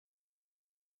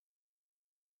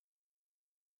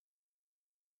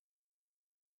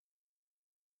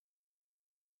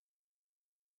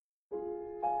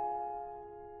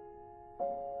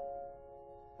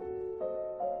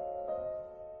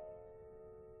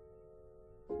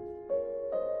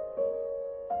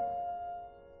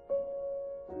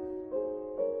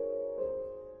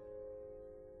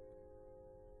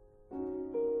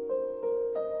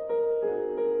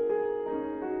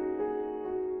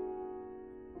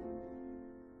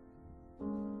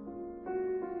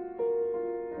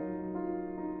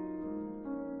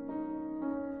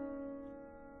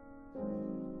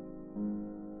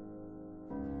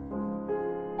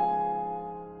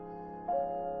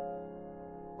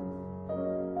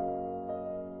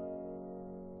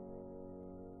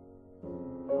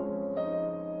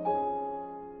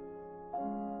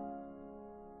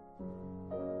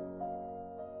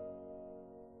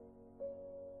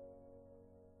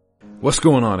What's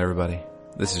going on, everybody?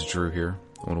 This is Drew here.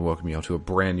 I want to welcome you all to a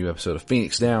brand new episode of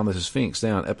Phoenix Down. This is Phoenix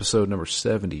Down, episode number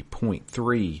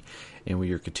 70.3, and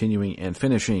we are continuing and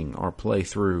finishing our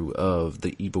playthrough of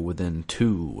The Evil Within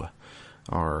 2,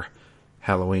 our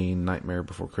Halloween, Nightmare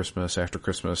Before Christmas, After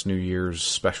Christmas, New Year's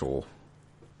special.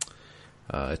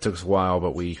 It took us a while,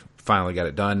 but we finally got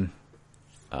it done.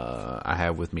 I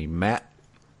have with me Matt.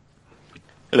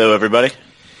 Hello, everybody.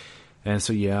 And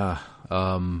so,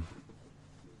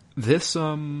 this,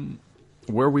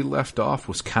 where we left off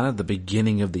was kind of the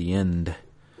beginning of the end.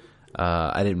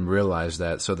 I didn't realize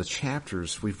that. So the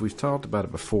chapters, we've talked about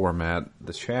it before, Matt.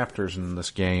 The chapters in this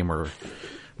game are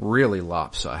really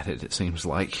lopsided, it seems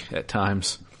like, at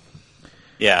times.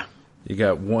 Yeah. You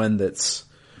got one that's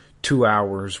 2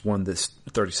 hours, one that's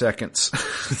 30 seconds.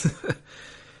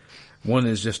 One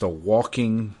is just a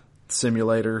walking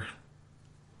simulator.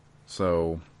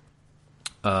 So...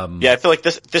 I feel like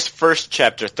this first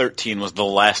chapter 13 was the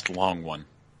last long one.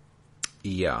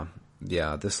 Yeah.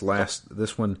 This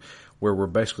one where we're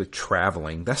basically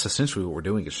traveling. That's essentially what we're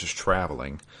doing. It's just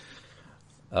traveling.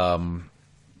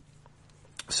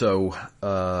 So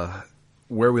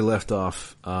where we left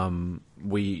off,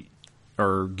 we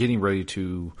are getting ready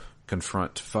to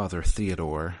confront Father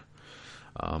Theodore,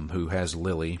 who has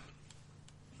Lily.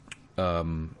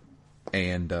 And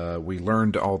we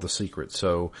learned all the secrets.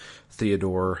 So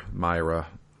Theodore, Myra,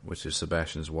 which is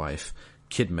Sebastian's wife,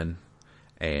 Kidman,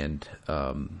 and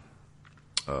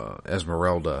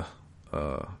Esmeralda,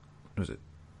 was it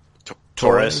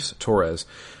Torres? Torres.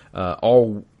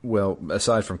 All, well,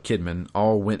 aside from Kidman,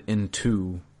 all went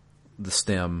into the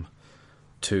stem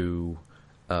to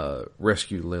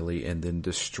rescue Lily and then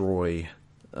destroy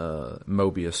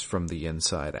Mobius from the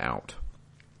inside out.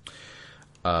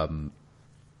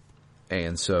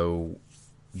 And so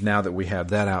now that we have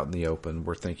that out in the open,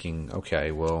 we're thinking,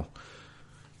 okay, well,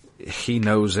 he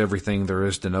knows everything there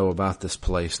is to know about this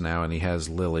place now, and he has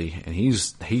Lily, and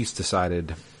he's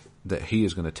decided that he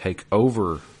is going to take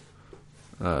over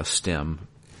STEM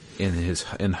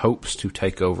in hopes to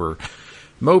take over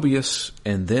Mobius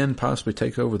and then possibly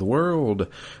take over the world,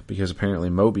 because apparently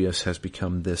Mobius has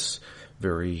become this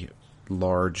very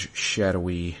large,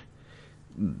 shadowy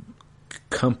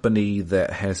company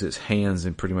that has its hands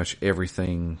in pretty much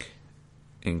everything,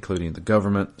 including the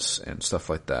governments and stuff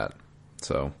like that.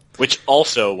 So, which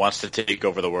also wants to take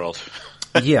over the world.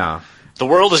 Yeah. The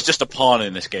world is just a pawn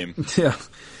in this game. Yeah.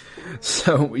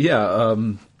 So,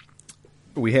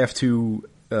 we have to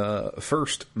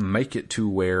first make it to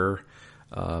where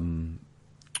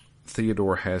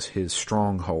Theodore has his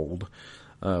stronghold,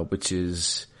 which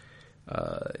is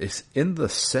in the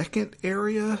second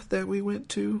area that we went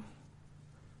to,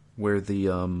 where the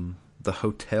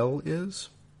hotel is.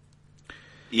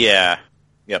 Yeah.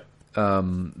 Yep.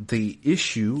 The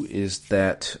issue is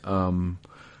that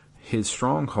his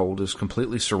stronghold is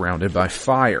completely surrounded by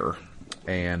fire,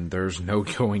 and there's no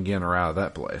going in or out of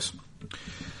that place.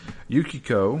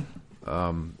 Yukiko,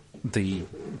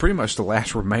 pretty much the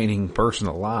last remaining person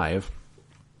alive,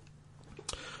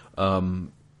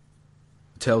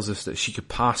 tells us that she could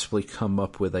possibly come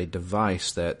up with a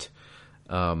device that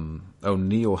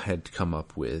O'Neill had come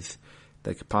up with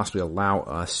that could possibly allow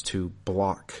us to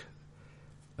block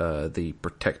the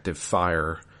protective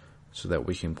fire so that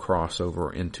we can cross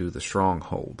over into the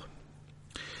stronghold.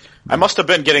 I must have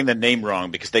been getting the name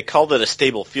wrong because they called it a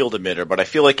stable field emitter, but I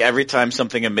feel like every time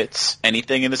something emits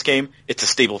anything in this game, it's a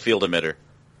stable field emitter.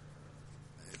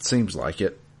 It seems like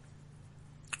it.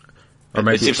 Or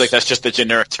maybe it seems like that's just the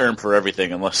generic term for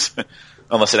everything, unless it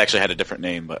actually had a different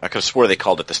name. But I could have swore they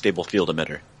called it the stable field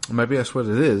emitter. Maybe that's what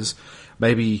it is.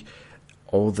 Maybe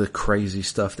all the crazy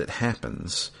stuff that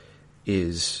happens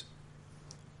is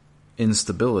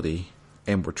instability,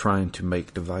 and we're trying to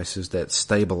make devices that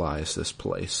stabilize this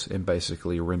place and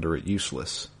basically render it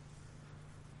useless.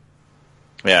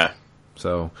 Yeah.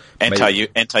 So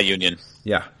anti-union.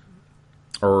 Yeah.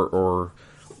 Or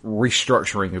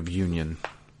restructuring of union.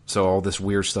 So all this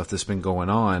weird stuff that's been going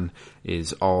on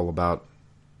is all about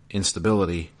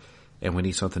instability, and we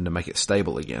need something to make it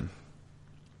stable again.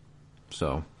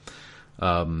 So,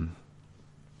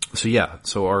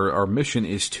 so our mission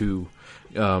is to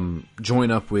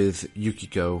join up with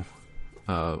Yukiko.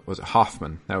 Was it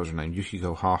Hoffman? That was her name,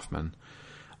 Yukiko Hoffman,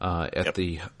 at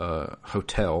the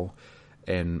hotel,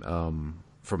 and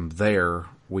from there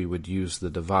we would use the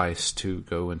device to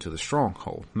go into the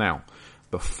stronghold. Now,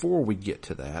 before we get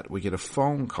to that, we get a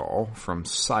phone call from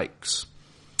Sykes.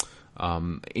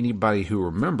 Anybody who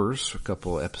remembers, a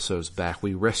couple of episodes back,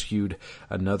 we rescued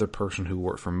another person who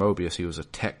worked for Mobius. He was a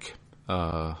tech,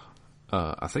 I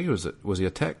think was he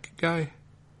a tech guy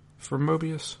for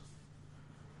Mobius?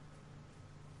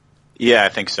 Yeah, I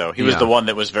think so. He was Yeah. the one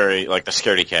that was very, like, the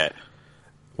scaredy cat.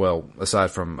 Well,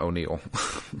 aside from O'Neill.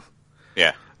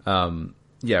 Yeah.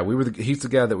 Yeah, he's the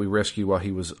guy that we rescued while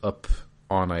he was up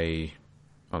on a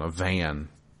van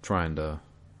trying to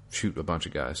shoot a bunch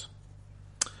of guys.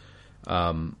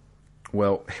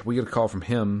 Well, we get a call from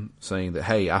him saying that,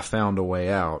 hey, I found a way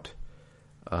out,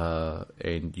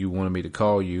 and you wanted me to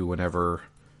call you whenever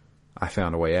I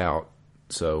found a way out.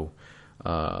 So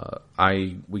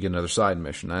we get another side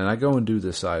mission, and I go and do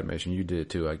this side mission. You did it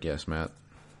too, I guess, Matt.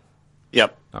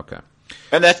 Yep. Okay.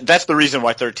 And that's the reason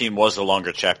why 13 was a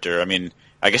longer chapter. I mean,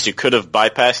 I guess you could have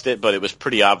bypassed it, but it was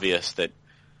pretty obvious that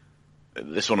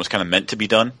this one was kind of meant to be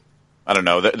done. I don't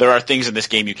know. There are things in this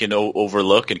game you can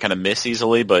overlook and kind of miss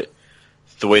easily, but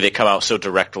the way they come out so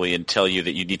directly and tell you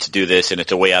that you need to do this and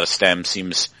it's a way out of STEM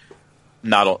seems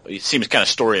kind of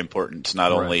story important,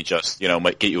 not only just,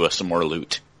 might get you some more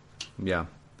loot. Yeah.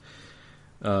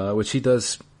 Which he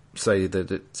does say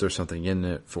that there's something in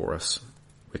it for us,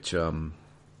 which,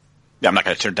 Yeah, I'm not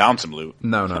going to turn down some loot.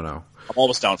 No. I'm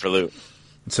always down for loot.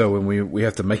 So when we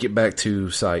have to make it back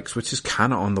to Sykes, which is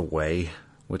kind of on the way,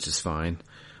 which is fine.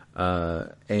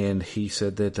 And he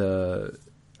said that,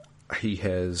 he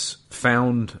has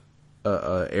found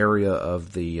a area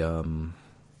of the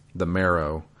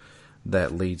Marrow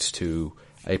that leads to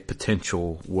a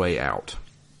potential way out.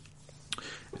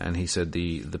 And he said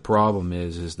the problem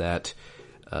is that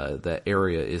that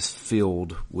area is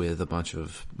filled with a bunch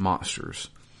of monsters,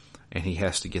 and he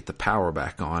has to get the power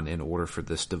back on in order for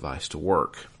this device to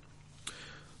work.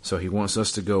 So he wants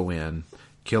us to go in,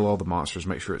 kill all the monsters,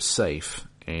 make sure it's safe,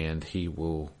 and he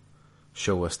will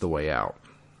show us the way out.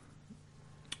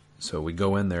 So we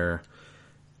go in there.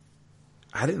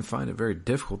 I didn't find it very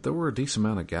difficult. There were a decent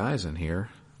amount of guys in here,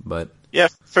 but yeah,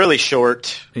 fairly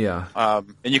short. Yeah,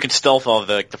 and you can stealth all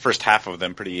the first half of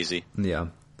them pretty easy. Yeah.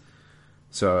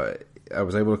 So I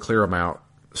was able to clear them out.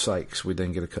 Sykes, we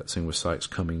didn't get a cutscene with Sykes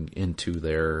coming into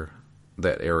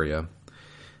that area.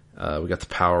 We got the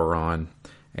power on,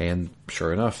 and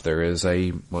sure enough, there is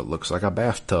what looks like a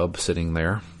bathtub sitting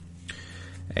there.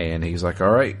 And he's like,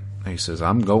 "All right," he says,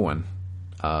 "I'm going.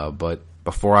 But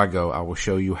before I go, I will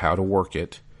show you how to work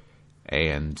it.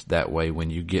 And that way, when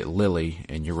you get Lily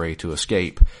and you're ready to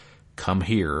escape, come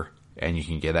here and you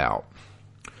can get out."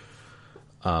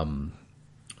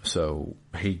 So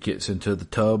he gets into the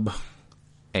tub,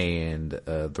 and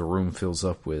the room fills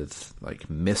up with like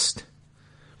mist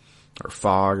or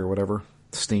fog or whatever,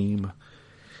 steam.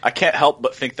 I can't help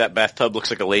but think that bathtub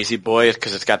looks like a lazy boy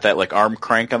because it's got that like arm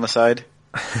crank on the side.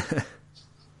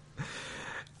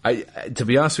 To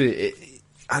be honest with you,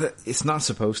 it's not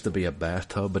supposed to be a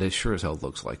bathtub, but it sure as hell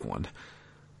looks like one.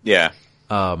 Yeah.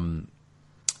 And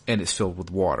it's filled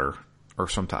with water or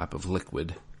some type of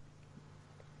liquid.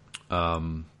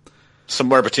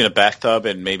 Somewhere between a bathtub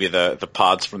and maybe the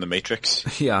pods from the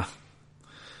Matrix. Yeah.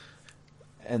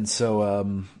 And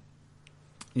so,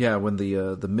 when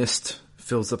the mist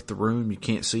fills up the room, you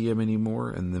can't see him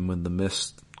anymore. And then when the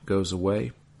mist goes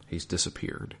away, he's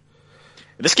disappeared.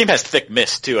 This game has thick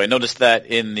mist too. I noticed that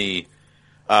in the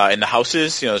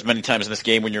houses. There's many times in this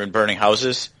game when you're in burning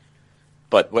houses,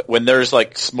 but when there's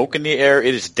like smoke in the air,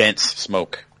 it is dense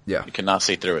smoke. Yeah, you cannot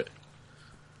see through it.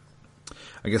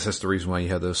 I guess that's the reason why you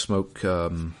have those smoke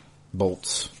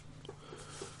bolts.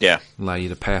 Yeah, allow you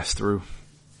to pass through.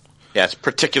 Yeah, it's a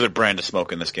particular brand of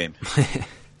smoke in this game.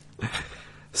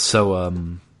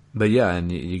 So, but yeah,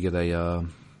 and you get a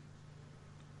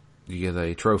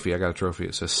trophy. I got a trophy.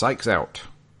 It says "Sykes out."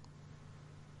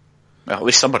 Well, at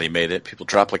least somebody made it. People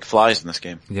drop like flies in this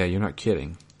game. Yeah, you're not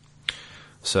kidding.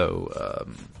 So,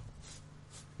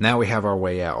 now we have our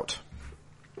way out.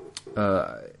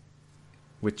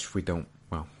 Which we don't,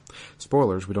 well,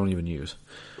 spoilers, we don't even use.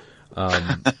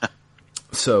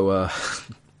 So,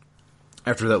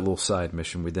 after that little side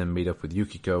mission, we then meet up with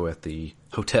Yukiko at the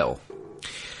hotel.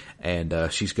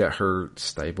 And, she's got her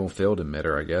stable field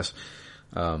emitter, I guess.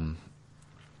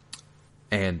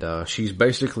 And she's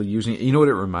basically using, you know what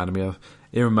it reminded me of?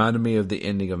 It reminded me of the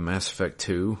ending of Mass Effect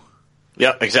 2.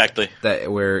 Yeah, exactly.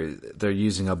 Where they're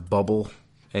using a bubble,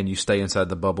 and you stay inside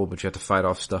the bubble, but you have to fight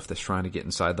off stuff that's trying to get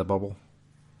inside the bubble.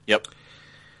 Yep.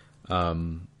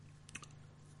 So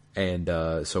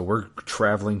we're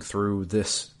traveling through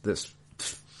this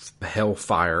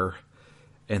hellfire,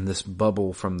 and this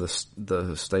bubble from the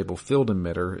stable field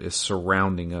emitter is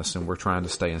surrounding us, and we're trying to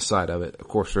stay inside of it. Of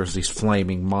course, there's these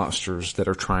flaming monsters that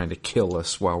are trying to kill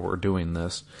us while we're doing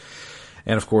this.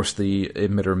 And of course, the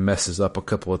emitter messes up a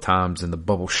couple of times, and the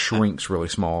bubble shrinks really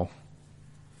small.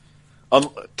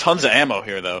 Tons of ammo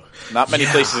here, though. Not many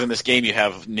places in this game you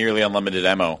have nearly unlimited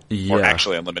ammo, or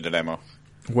actually unlimited ammo.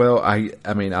 Well, I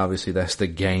mean, obviously that's the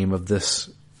game of this,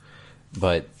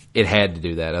 but it had to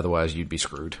do that. Otherwise, you'd be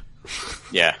screwed.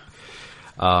 Yeah.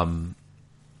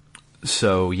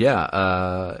 So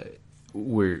yeah,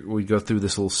 we go through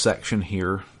this little section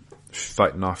here,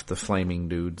 fighting off the flaming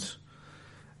dudes,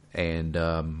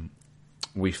 and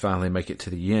we finally make it to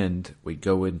the end. We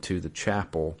go into the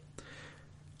chapel,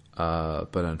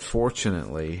 but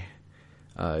unfortunately,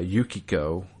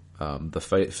 Yukiko, the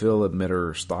fill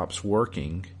emitter stops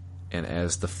working, and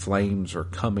as the flames are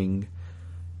coming,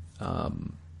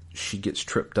 she gets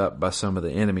tripped up by some of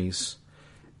the enemies,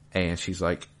 and she's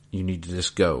like, "You need to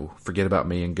just go. Forget about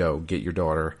me and go. Get your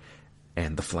daughter."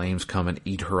 And the flames come and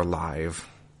eat her alive.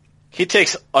 He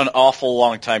takes an awful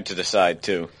long time to decide,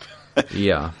 too.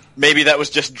 Yeah. Maybe that was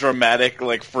just dramatic,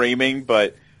 like, framing,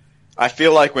 but I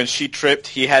feel like when she tripped,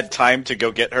 he had time to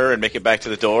go get her and make it back to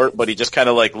the door, but he just kind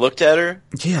of, like, looked at her.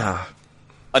 Yeah.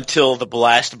 Until the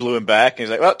blast blew him back, and he's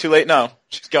like, well, too late now.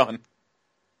 She's gone.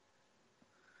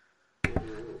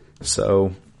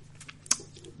 So,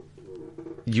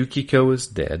 Yukiko is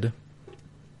dead.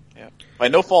 Yeah. By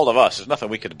no fault of us. There's nothing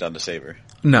we could have done to save her.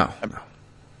 No.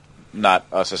 Not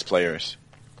us as players.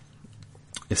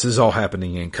 This is all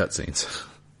happening in cutscenes.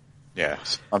 Yeah,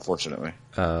 unfortunately.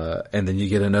 And then you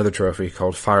get another trophy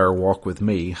called Fire Walk with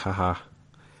Me. Haha.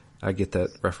 I get that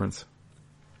reference.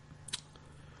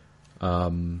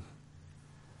 So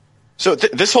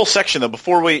this whole section, though,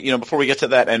 before we get to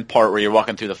that end part where you're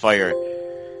walking through the fire,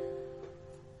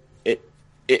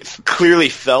 it clearly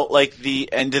felt like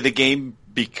the end of the game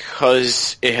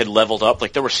because it had leveled up.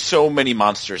 Like, there were so many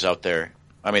monsters out there.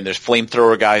 I mean, there's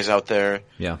flamethrower guys out there.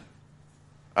 Yeah.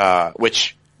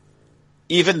 Which,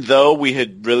 even though we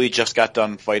had really just got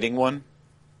done fighting one,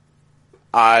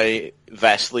 I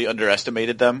vastly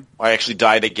underestimated them. I actually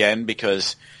died again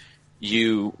because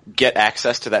you get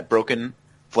access to that broken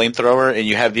flamethrower, and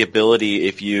you have the ability,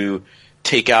 if you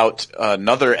take out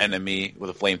another enemy with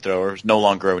a flamethrower, it's no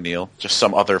longer O'Neill, just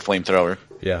some other flamethrower.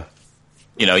 Yeah.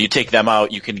 You take them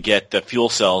out, you can get the fuel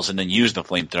cells and then use the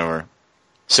flamethrower.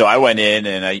 So I went in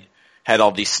and I had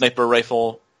all these sniper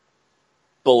rifle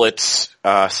bullets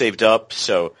saved up,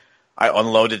 so I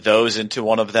unloaded those into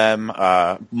one of them,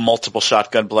 multiple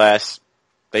shotgun blasts.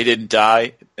 They didn't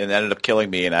die and ended up killing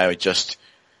me, and I would just,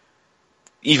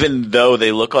 even though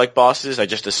they look like bosses, I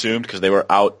just assumed because they were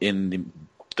out in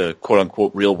the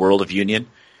quote-unquote real world of Union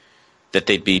that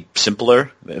they'd be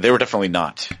simpler. They were definitely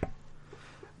not.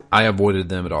 I avoided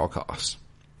them at all costs.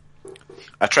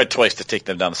 I tried twice to take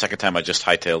them down. The second time I just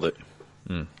hightailed it.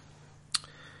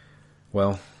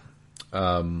 Well,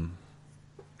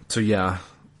 so yeah,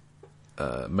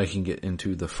 making it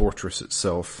into the fortress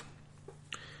itself,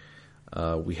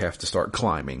 we have to start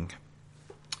climbing.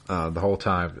 The whole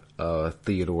time,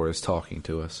 Theodore is talking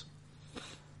to us.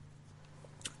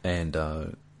 And,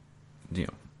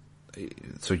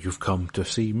 so you've come to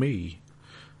see me.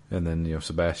 And then,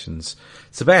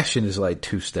 Sebastian is like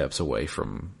 2 steps away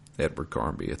from Edward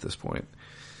Carnby at this point.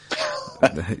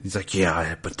 He's like,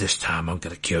 yeah, but this time I'm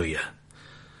going to kill you.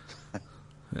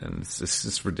 And it's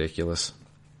just ridiculous.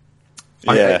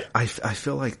 Yeah. I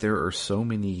feel like there's so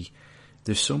many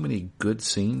good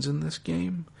scenes in this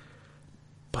game,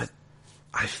 but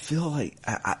I feel like,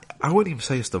 I wouldn't even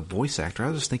say it's the voice actor.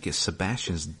 I just think it's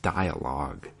Sebastian's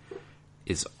dialogue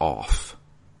is off.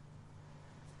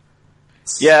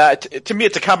 Yeah, to me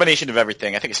it's a combination of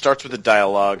everything. I think it starts with the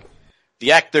dialogue.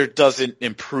 The actor doesn't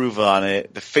improve on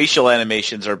it. The facial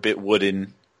animations are a bit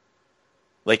wooden.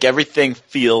 Like, everything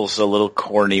feels a little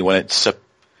corny when it's...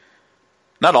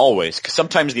 Not always, because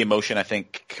sometimes the emotion, I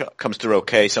think, comes through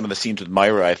okay. Some of the scenes with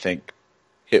Myra, I think,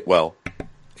 hit well.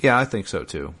 Yeah, I think so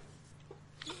too.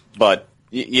 But,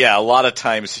 yeah, a lot of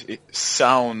times it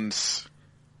sounds...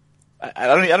 I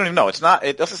don't even know.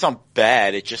 It doesn't sound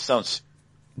bad. It just sounds...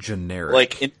 generic.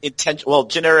 Like,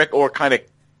 generic or kind of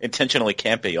intentionally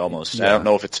campy almost. Yeah. I don't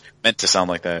know if it's meant to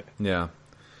sound like that. Yeah.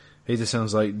 He just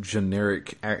sounds like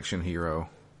generic action hero.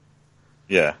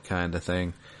 Yeah. Kind of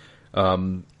thing.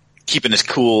 Keeping his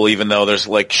cool even though there's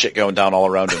like shit going down all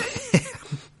around him.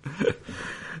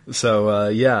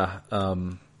 So,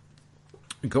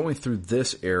 going through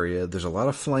this area, there's a lot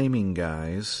of flaming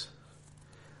guys.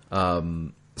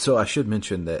 So I should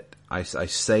mention that I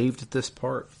saved this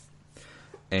part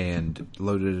and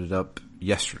loaded it up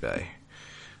yesterday.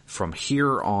 From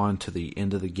here on to the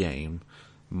end of the game,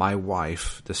 my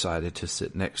wife decided to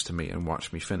sit next to me and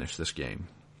watch me finish this game.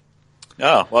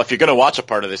 Oh, well, if you're going to watch a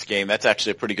part of this game, that's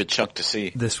actually a pretty good chunk to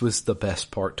see. This was the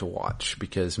best part to watch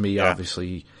because me,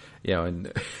 obviously,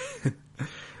 and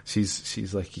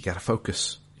she's like, you got to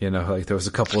focus. Like there was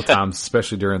a couple of times,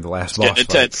 especially during the last boss Getting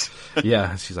intense. fight.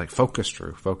 Yeah, she's like, "Focus,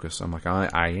 Drew, focus." I'm like,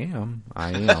 "I am,"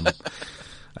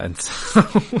 and so,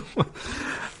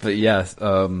 but yeah,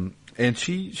 and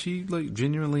she like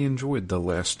genuinely enjoyed the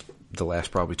last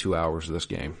probably 2 hours of this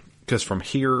game, because from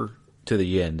here to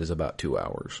the end is about 2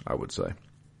 hours, I would say.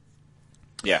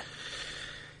 Yeah,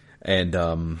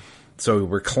 and so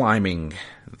we're climbing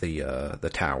the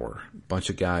tower.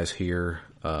 Bunch of guys here.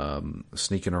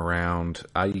 Sneaking around.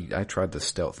 I tried to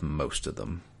stealth most of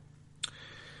them.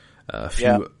 A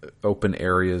few open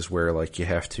areas where like you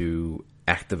have to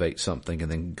activate something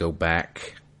and then go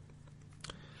back.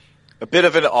 A bit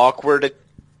of an awkward.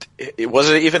 It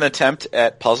wasn't even an attempt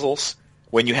at puzzles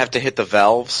when you have to hit the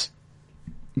valves.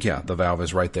 Yeah, the valve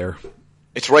is right there.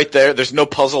 It's right there. There's no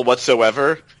puzzle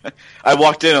whatsoever. I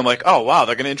walked in. I'm like, oh wow,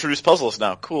 they're going to introduce puzzles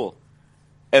now. Cool.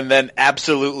 And then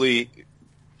absolutely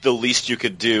the least you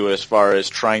could do as far as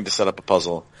trying to set up a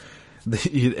puzzle.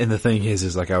 And the thing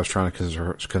is like I was trying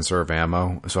to conserve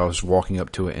ammo, so I was walking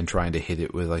up to it and trying to hit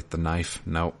it with like the knife.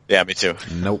 Nope. Yeah, me too.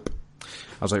 Nope.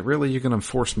 I was like, really? You're going to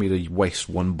force me to waste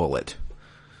one bullet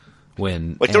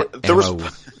when like there ammo...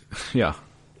 was... Yeah.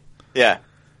 Yeah.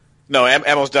 No,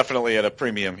 ammo's definitely at a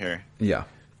premium here. Yeah.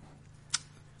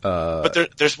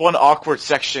 But there's one awkward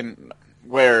section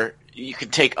where you can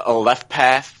take a left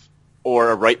path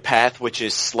or a right path, which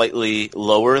is slightly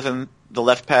lower than the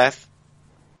left path.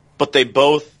 But they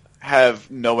both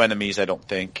have no enemies, I don't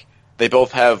think. They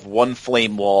both have one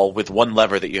flame wall with one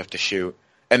lever that you have to shoot,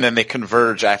 and then they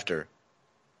converge after.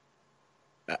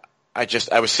 I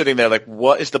was sitting there like,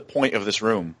 what is the point of this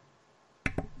room?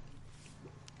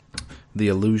 The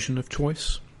illusion of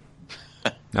choice?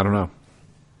 I don't know.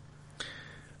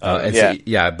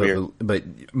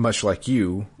 But much like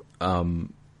you,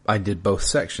 I did both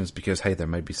sections because, hey, there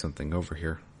may be something over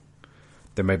here.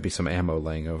 There may be some ammo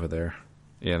laying over there,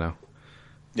 Yeah.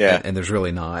 And there's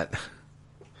really not.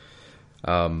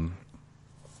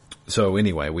 So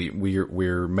anyway,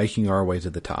 we're making our way to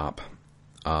the top.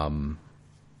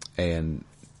 And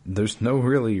there's no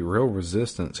real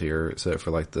resistance here except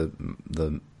for like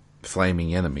the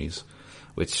flaming enemies,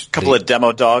 which a couple of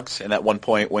demo dogs, and at one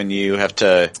point when you have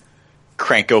to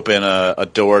crank open a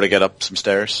door to get up some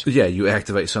stairs. Yeah, you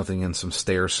activate something and some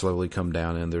stairs slowly come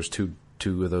down, and there's two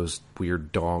of those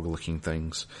weird dog-looking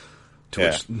things.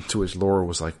 To which Laura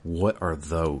was like, "What are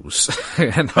those?"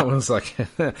 And I was like,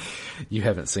 "You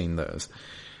haven't seen those."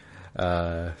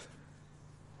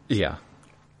 Yeah.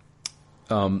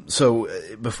 So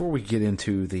before we get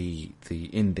into the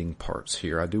ending parts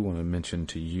here, I do want to mention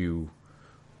to you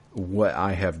what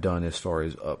I have done as far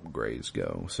as upgrades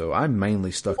go. So I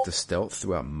mainly stuck to stealth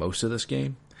throughout most of this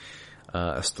game,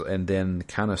 and then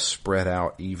kind of spread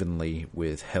out evenly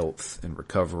with health and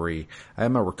recovery. I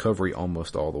had my recovery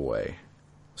almost all the way.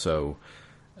 So,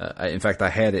 in fact, I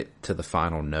had it to the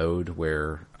final node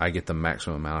where I get the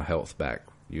maximum amount of health back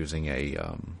using a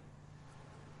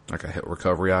hit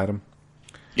recovery item.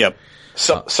 Yep.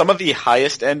 Some of the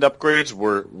highest end upgrades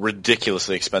were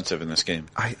ridiculously expensive in this game.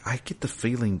 I get the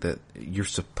feeling that you're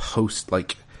supposed,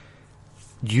 like,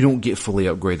 you don't get fully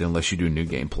upgraded unless you do New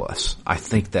Game Plus. I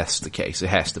think that's the case. It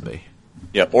has to be.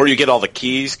 Yeah, or you get all the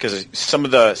keys, because some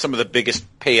of the biggest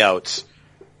payouts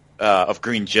of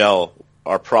green gel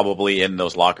are probably in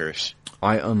those lockers.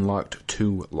 I unlocked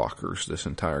 2 lockers this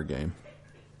entire game.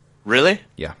 Really?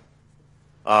 Yeah.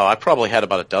 Oh, I probably had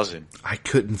about a dozen. I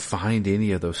couldn't find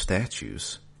any of those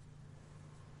statues.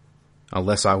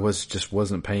 Unless I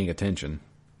wasn't paying attention.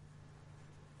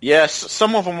 Yes,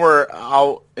 some of them were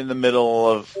out in the middle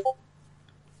of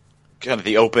kind of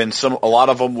the open. A lot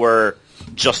of them were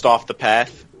just off the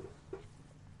path.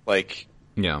 Like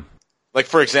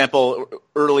for example,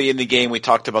 early in the game we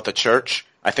talked about the church.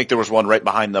 I think there was one right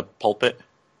behind the pulpit.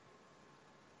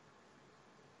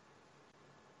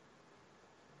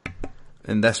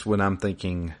 And that's when I'm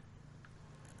thinking,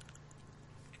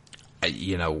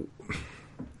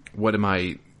 what am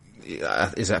I,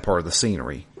 is that part of the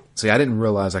scenery? See, I didn't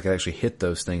realize I could actually hit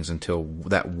those things until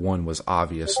that one was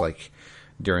obvious, like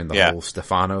during the whole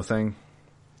Stefano thing.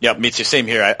 Yeah, me too. Same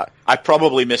here. I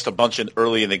probably missed a bunch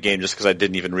early in the game just because I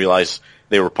didn't even realize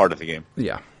they were part of the game.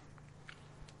 Yeah.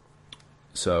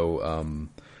 So,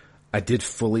 I did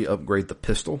fully upgrade the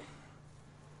pistol.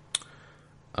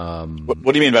 What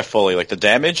do you mean by fully? Like the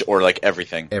damage or like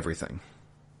everything? Everything.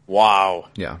 Wow.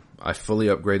 Yeah. I fully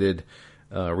upgraded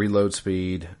reload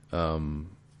speed,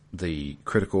 the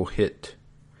critical hit,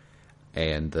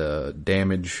 and the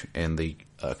damage, and the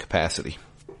capacity.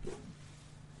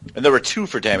 And there were 2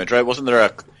 for damage, right? Wasn't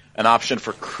there an option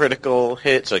for critical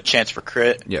hits, a chance for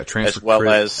crit? Yeah, chance as for well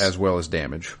crit as as well as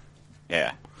damage.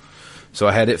 Yeah. So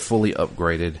I had it fully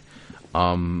upgraded.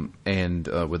 And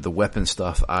with the weapon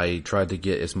stuff, I tried to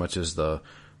get as much as the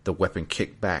weapon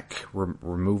kickback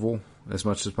removal as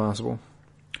much as possible.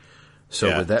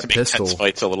 So with that pistol,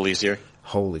 fights a little easier.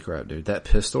 Holy crap, dude! That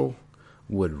pistol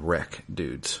would wreck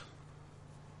dudes.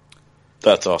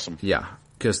 That's awesome. Yeah,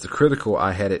 because the critical,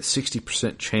 I had it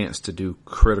 60% chance to do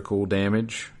critical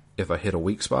damage if I hit a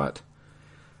weak spot,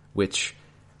 which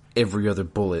every other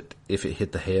bullet, if it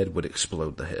hit the head, would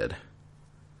explode the head.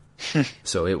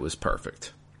 So it was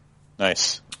perfect.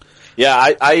 Nice. Yeah,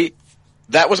 I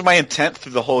that was my intent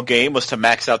through the whole game, was to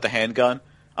max out the handgun.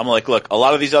 I'm like, look, a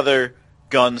lot of these other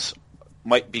guns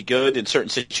might be good in certain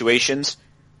situations,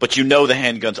 but you know the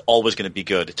handgun's always going to be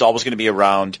good. It's always going to be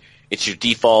around. It's your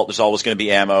default. There's always going to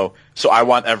be ammo. So I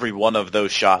want every one of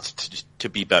those shots to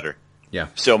be better. Yeah.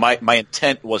 So my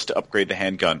intent was to upgrade the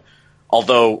handgun.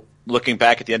 Although, looking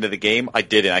back at the end of the game, I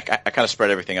didn't. I kind of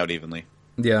spread everything out evenly.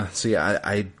 Yeah, see,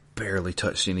 I barely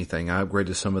touched anything. I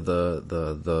upgraded some of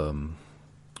the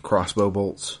crossbow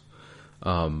bolts.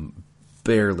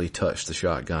 Barely touched the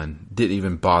shotgun. Didn't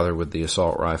even bother with the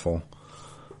assault rifle.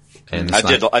 And I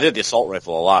did the assault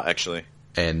rifle a lot, actually.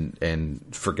 And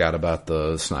forgot about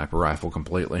the sniper rifle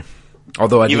completely.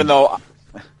 Although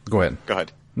Go ahead. Go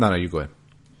ahead. No, you go ahead.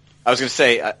 I was going to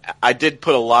say, I did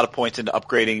put a lot of points into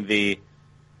upgrading the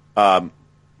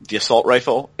assault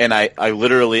rifle, and I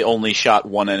literally only shot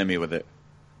one enemy with it.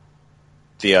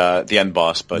 The end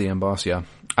boss, but the end boss, yeah.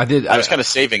 I did. I was kind of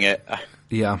saving it.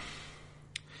 Yeah.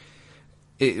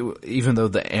 Even though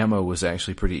the ammo was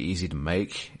actually pretty easy to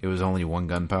make, it was only one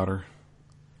gunpowder,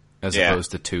 as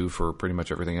opposed to two for pretty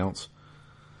much everything else.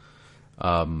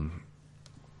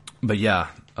 But yeah,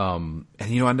 and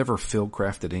I never field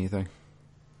crafted anything.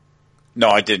 No,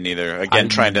 I didn't either. Again,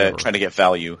 trying to get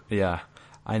value. Yeah,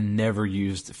 I never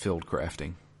used field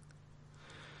crafting.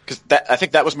 Because I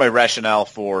think that was my rationale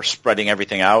for spreading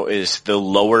everything out, is the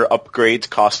lower upgrades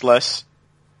cost less.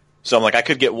 So I'm like, I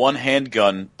could get one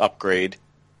handgun upgrade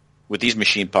with these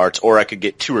machine parts, or I could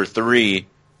get 2 or 3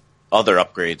 other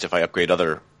upgrades if I upgrade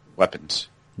other weapons.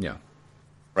 Yeah.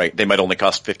 Right? They might only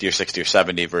cost 50 or 60 or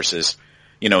 70 versus,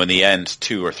 in the end,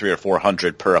 200 or 300 or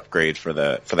 400 per upgrade for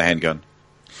the handgun.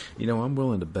 I'm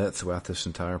willing to bet throughout this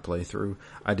entire playthrough,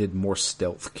 I did more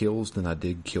stealth kills than I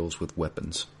did kills with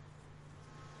weapons.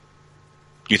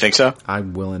 You think so?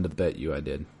 I'm willing to bet you I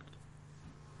did.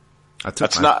 I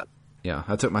took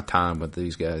my time with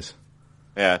these guys.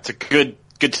 Yeah, it's a good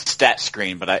stat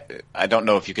screen, but I don't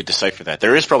know if you could decipher that.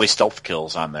 There is probably stealth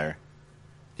kills on there.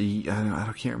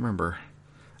 I can't remember.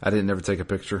 I didn't ever take a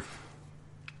picture.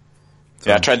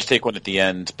 So. Yeah, I tried to take one at the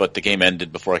end, but the game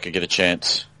ended before I could get a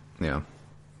chance. Yeah.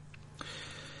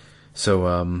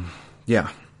 So, yeah.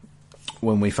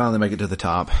 When we finally make it to the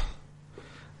top,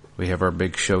 we have our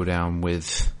big showdown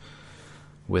with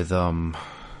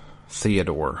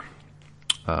Theodore.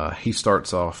 He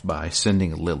starts off by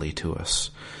sending Lily to us.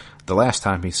 The last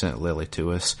time he sent Lily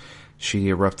to us, she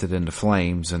erupted into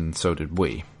flames, and so did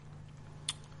we.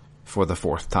 For the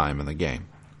 4th time in the game.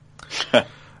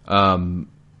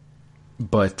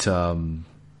 But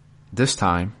this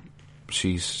time,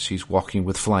 she's walking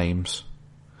with flames,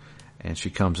 and she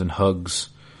comes and hugs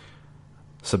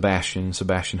Sebastian.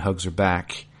 Sebastian hugs her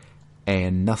back,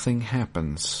 and nothing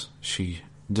happens. She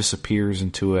disappears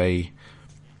into a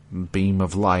beam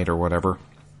of light or whatever.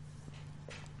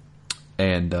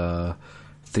 And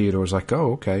Theodore's like,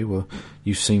 oh, okay, well,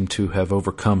 you seem to have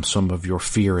overcome some of your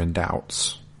fear and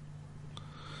doubts.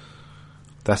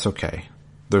 That's okay.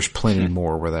 There's plenty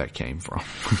more where that came from.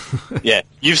 Yeah,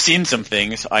 you've seen some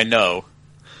things, I know.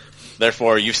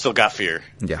 Therefore, you've still got fear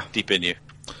deep in you.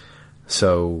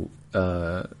 So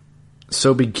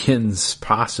begins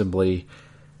possibly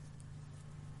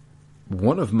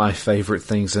one of my favorite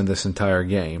things in this entire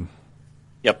game.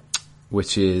 Yep.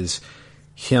 Which is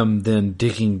him then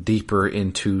digging deeper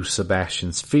into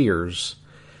Sebastian's fears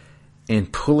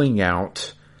and pulling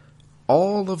out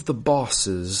all of the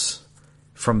bosses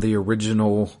from the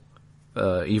original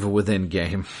Evil Within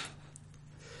game.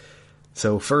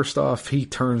 So first off, he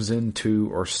turns into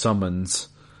or summons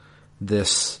the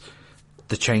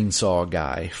chainsaw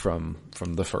guy from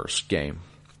the first game.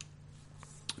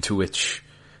 To which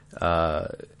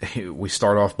we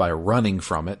start off by running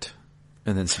from it.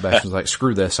 And then Sebastian's like,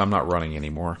 screw this, I'm not running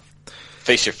anymore.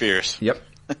 Face your fears. Yep.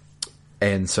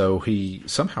 And so he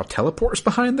somehow teleports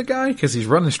behind the guy because he's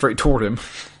running straight toward him.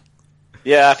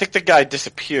 Yeah, I think the guy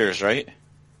disappears, right?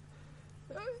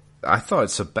 I thought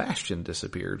Sebastian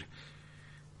disappeared.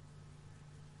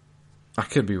 I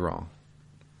could be wrong.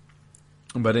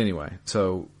 But anyway,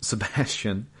 so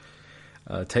Sebastian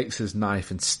takes his knife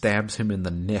and stabs him in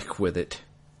the neck with it.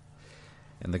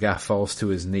 and the guy falls to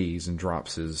his knees and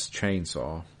drops his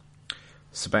chainsaw.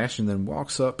 Sebastian then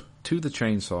walks up to the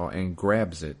chainsaw and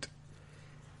grabs it,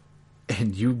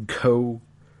 and you go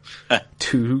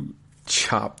to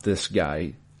chop this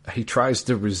guy. He tries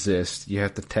to resist. You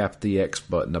have to tap the X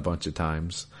button a bunch of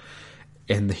times,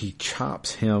 and he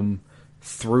chops him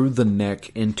through the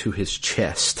neck into his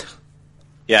chest.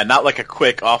 Yeah, not like a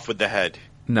quick off with the head.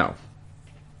 No,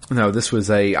 this was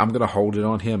I'm going to hold it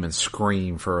on him and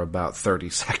scream for about 30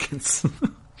 seconds.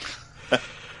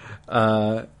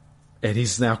 And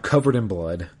he's now covered in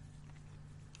blood.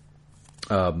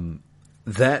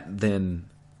 That then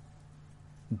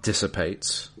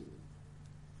dissipates.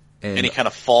 And he kind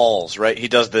of falls, right? He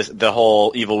does the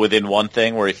whole Evil Within 1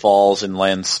 thing where he falls and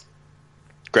lands.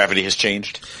 Gravity has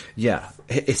changed. Yeah,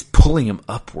 it's pulling him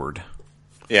upward.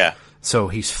 Yeah. So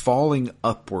he's falling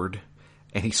upward,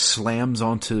 and he slams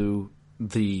onto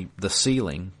the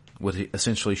ceiling, what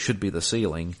essentially should be the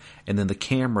ceiling, and then the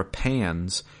camera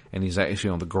pans, and he's actually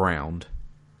on the ground.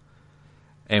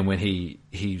 And when he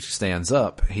stands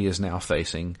up, he is now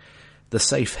facing the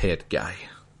safe head guy.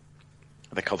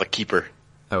 They call the Keeper.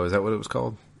 Oh, is that what it was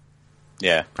called?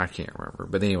 Yeah. I can't remember.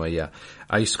 But anyway, yeah.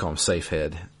 I used to call him Safe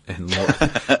Head. And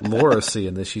Laura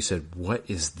seeing this, she said, "What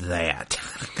is that?"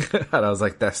 And I was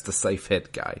like, "That's the Safe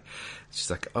Head guy." She's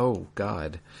like, "Oh,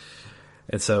 God."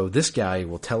 And so this guy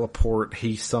will teleport.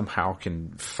 He somehow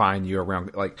can find you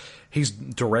around. Like, he's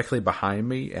directly behind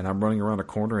me, and I'm running around a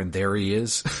corner, and there he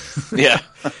is. Yeah.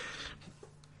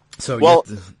 So well,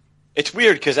 it's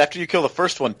weird, because after you kill the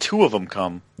first one, 2 of them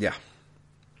come. Yeah.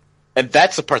 And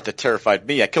that's the part that terrified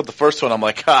me. I killed the first one. I'm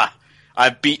like,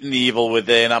 I've beaten the Evil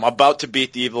Within. I'm about to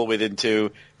beat the Evil Within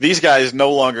 2. These guys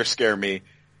no longer scare me.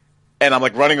 And I'm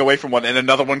like running away from one, and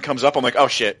another one comes up. I'm like, oh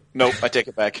shit. Nope, I take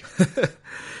it back.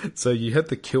 So you had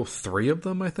to kill 3 of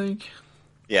them, I think?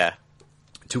 Yeah.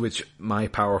 To which my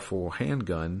powerful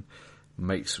handgun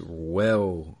makes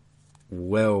well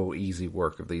easy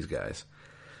work of these guys.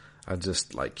 I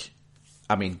just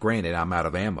granted, I'm out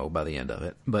of ammo by the end of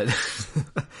it, but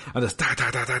I just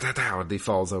and he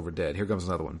falls over dead. Here comes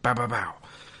another one. Bow, bow, bow.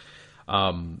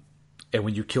 And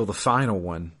when you kill the final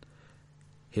one,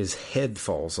 his head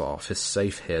falls off. His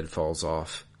safe head falls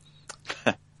off.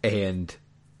 And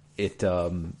it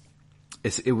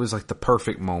was like the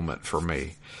perfect moment for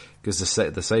me, because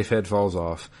the safe head falls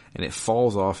off, and it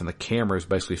falls off, and the camera is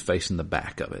basically facing the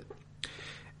back of it.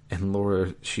 And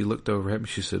Laura, she looked over at me,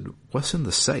 she said, "What's in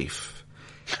the safe?"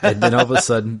 And then all of a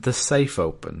sudden, the safe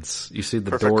opens. You see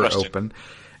the door open,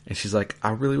 and she's like,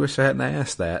 "I really wish I hadn't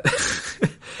asked that."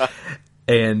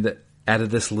 And out of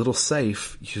this little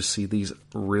safe, you see these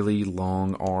really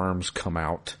long arms come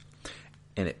out,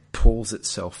 and it pulls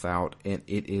itself out, and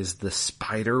it is the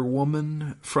Spider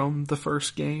Woman from the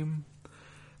first game,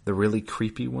 the really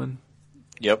creepy one.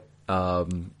 Yep.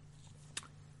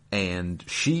 And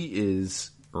she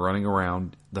is running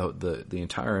around. The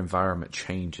entire environment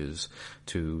changes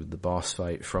to the boss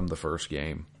fight from the first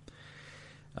game.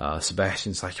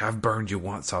 Sebastian's like, "I've burned you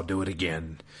once, I'll do it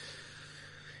again."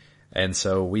 And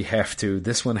so we have to,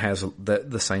 this one has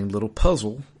the same little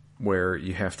puzzle where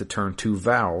you have to turn 2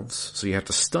 valves. So you have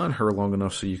to stun her long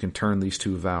enough so you can turn these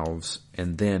 2 valves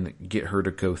and then get her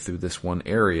to go through this one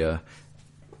area,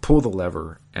 pull the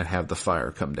lever, and have the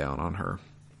fire come down on her.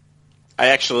 I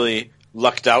actually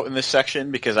lucked out in this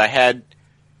section because I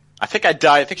think I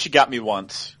died. I think she got me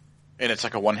once, and it's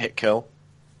like a 1-hit kill.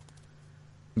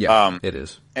 Yeah, it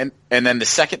is. And then the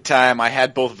second time I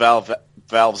had both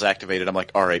valves activated. I'm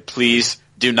like, all right, please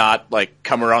do not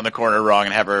come around the corner wrong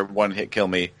and have her 1-hit kill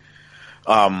me.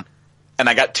 And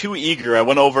I got too eager. I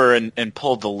went over and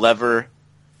pulled the lever,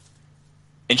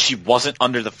 and she wasn't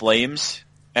under the flames.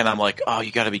 And I'm like, oh,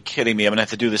 you got to be kidding me! I'm gonna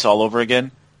have to do this all over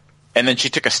again. And then she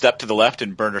took a step to the left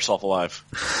and burned herself alive.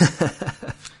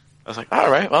 I was like,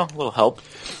 all right, well, a little help.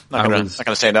 Not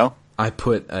gonna say no. I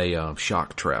put a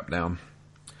shock trap down,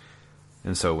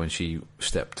 and so when she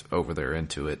stepped over there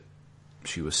into it,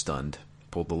 she was stunned.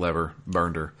 Pulled the lever,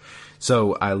 burned her.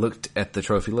 So I looked at the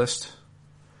trophy list.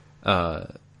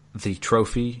 The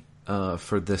trophy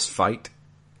for this fight,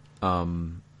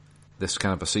 this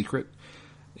kind of a secret,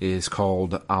 is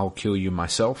called "I'll Kill You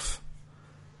Myself."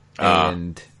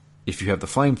 And if you have the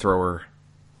flamethrower,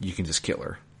 you can just kill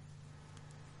her.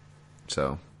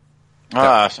 So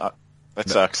that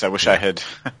sucks. I wish I had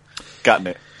gotten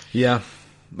it. Yeah,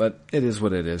 but it is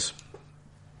what it is.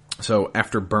 So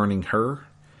after burning her,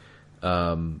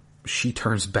 she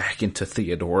turns back into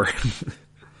Theodore.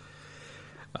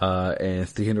 And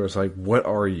Theodore's like, "What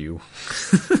are you?"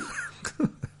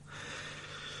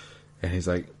 And he's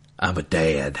like, I'm a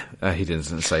dad. He didn't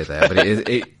say that, but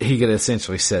he could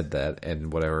essentially said that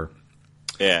and whatever.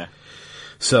 Yeah.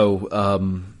 So,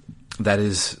 that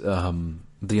is,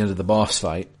 the end of the boss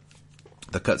fight.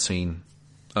 The cutscene,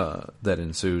 that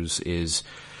ensues is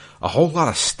a whole lot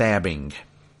of stabbing.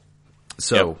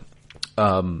 So,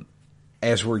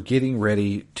 as we're getting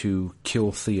ready to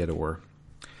kill Theodore,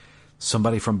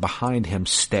 somebody from behind him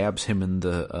stabs him in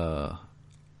the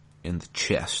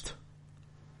chest.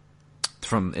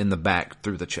 From in the back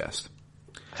through the chest.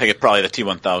 I think it's probably the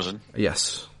T-1000.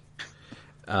 Yes.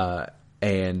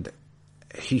 And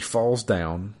he falls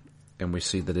down, and we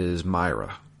see that it is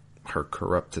Myra, her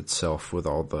corrupted self with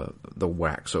all the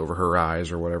wax over her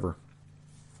eyes or whatever.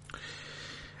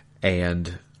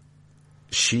 And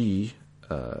she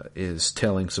is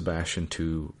telling Sebastian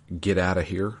to get out of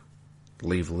here,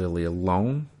 leave Lily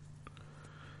alone.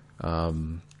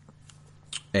 And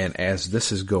as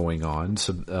this is going on,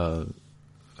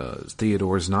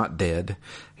 Theodore is not dead.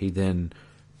 He then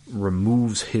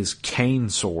removes his cane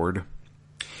sword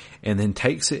and then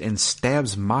takes it and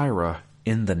stabs Myra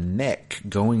in the neck,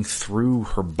 going through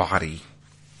her body.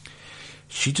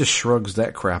 She just shrugs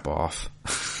that crap off.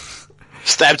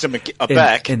 Stabs him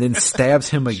back. And then stabs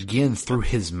him again through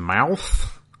his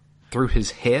mouth, through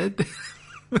his head.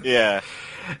 Yeah.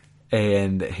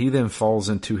 And he then falls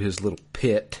into his little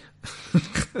pit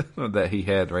that he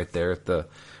had right there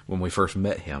when we first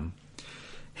met him.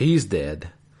 He's dead.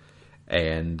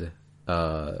 And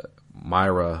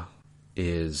Myra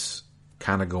is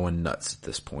kind of going nuts at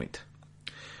this point.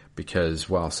 Because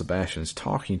while Sebastian's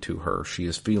talking to her, she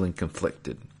is feeling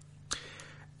conflicted.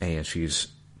 And she's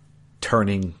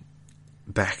turning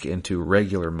back into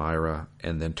regular Myra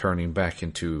and then turning back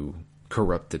into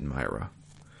corrupted Myra.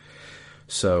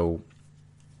 So,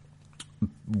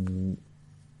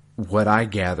 what I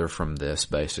gather from this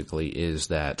basically is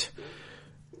that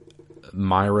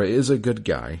Myra is a good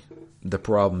guy. The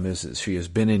problem is that she has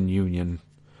been in Union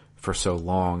for so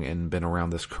long and been around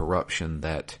this corruption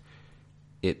that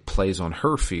it plays on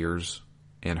her fears,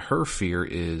 and her fear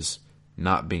is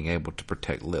not being able to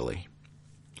protect Lily.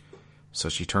 So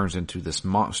she turns into this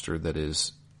monster that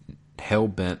is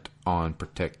hell-bent on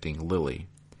protecting Lily,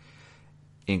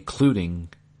 including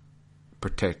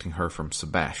protecting her from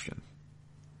Sebastian.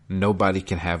 Nobody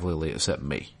can have Lily except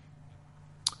me.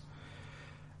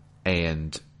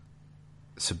 And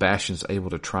Sebastian's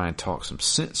able to try and talk some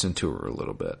sense into her a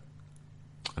little bit.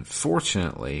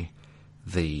 Unfortunately,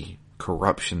 the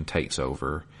corruption takes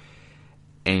over,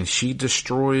 and she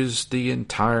destroys the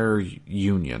entire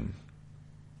Union.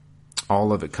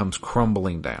 All of it comes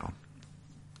crumbling down.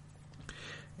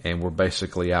 And we're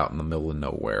basically out in the middle of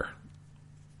nowhere.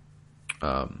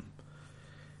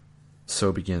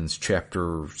 So begins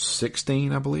chapter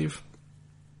 16, I believe.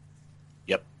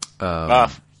 Yep.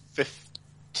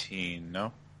 15,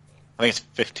 no? I think it's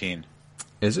 15.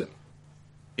 Is it?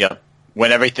 Yep.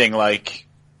 When everything,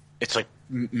 it's like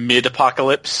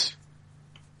mid-apocalypse.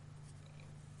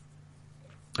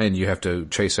 And you have to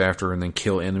chase after and then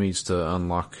kill enemies to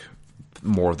unlock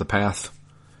more of the path?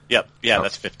 Yep. Yeah,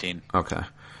 That's 15. Okay.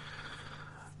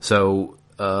 So,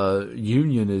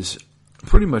 Union is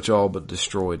pretty much all but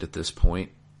destroyed at this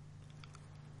point.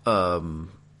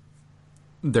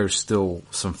 There's still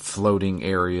some floating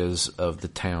areas of the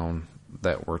town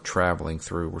that we're traveling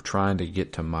through. We're trying to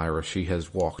get to Myra. She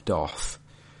has walked off.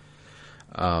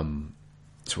 So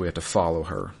we have to follow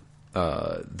her.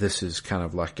 This is kind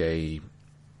of like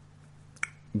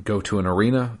go to an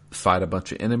arena, fight a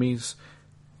bunch of enemies.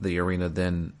 The arena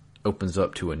then opens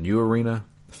up to a new arena,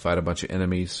 fight a bunch of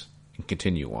enemies, and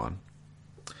continue on.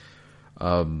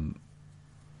 And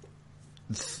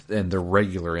they're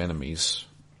regular enemies,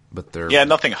 but they're... Yeah,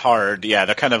 nothing hard. Yeah,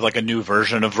 they're kind of like a new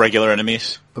version of regular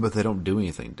enemies. But they don't do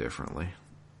anything differently.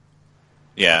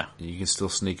 Yeah. You can still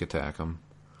sneak attack them.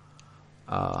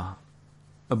 But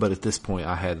at this point,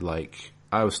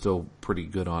 I was still pretty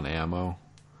good on ammo.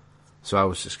 So I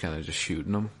was just kind of just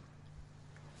shooting them.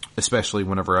 Especially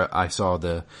whenever I saw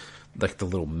the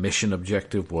little mission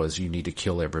objective was you need to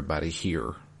kill everybody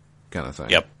here kind of thing.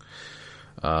 Yep.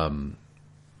 But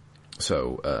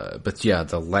yeah,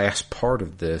 the last part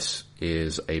of this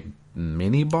is a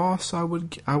mini boss, I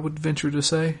would venture to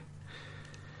say.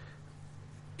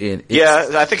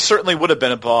 Yeah, I think certainly would have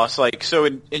been a boss. So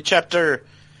in chapter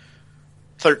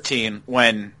 13,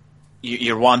 when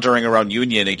you're wandering around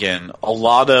Union again, a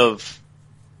lot of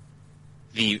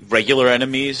the regular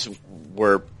enemies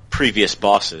were previous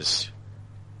bosses.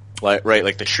 Like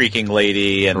the Shrieking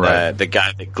Lady and right. the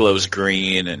guy that glows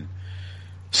green, and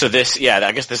so this,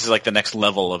 I guess this is like the next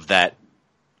level of that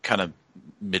kind of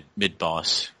mid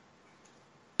boss.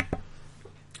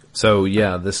 So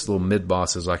yeah, this little mid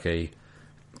boss is like a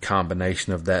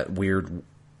combination of that weird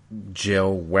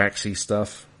gel waxy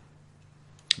stuff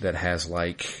that has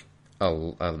like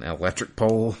an electric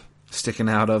pole sticking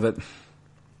out of it.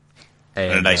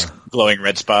 And a nice glowing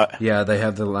red spot. Yeah, they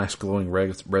have the nice glowing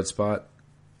red spot,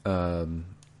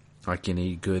 like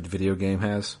any good video game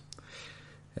has.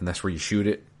 And that's where you shoot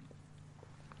it.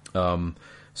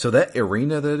 So that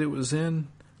arena that it was in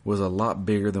was a lot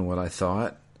bigger than what I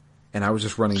thought. And I was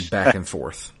just running back and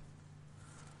forth.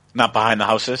 Not behind the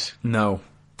houses? No.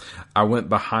 I went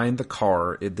behind the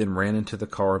car. It then ran into the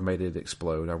car and made it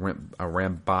explode. I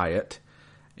ran by it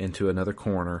into another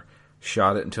corner,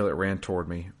 shot it until it ran toward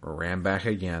me, ran back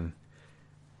again,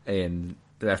 and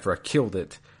after I killed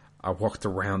it, I walked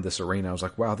around this arena. I was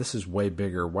like, wow, this is way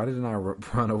bigger. Why didn't I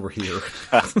run over here?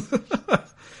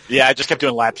 Yeah, I just kept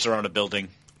doing laps around a building.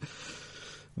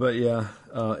 But yeah,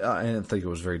 I didn't think it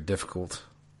was very difficult.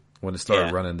 When it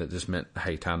started running, that just meant,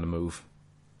 hey, time to move.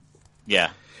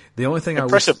 Yeah. The only thing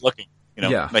impressive looking,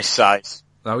 nice size.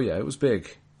 Oh yeah, it was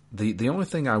big. The only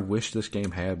thing I wish this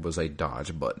game had was a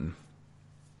dodge button.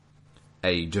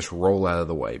 A just roll out of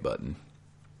the way button.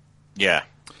 Yeah.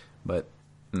 But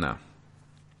no.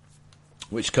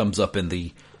 Which comes up in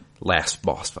the last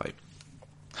boss fight.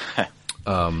 Yeah,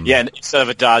 and instead of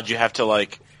a dodge, you have to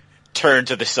like turn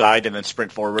to the side and then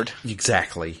sprint forward.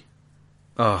 Exactly.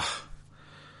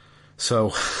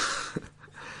 So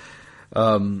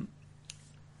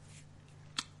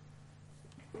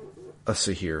let's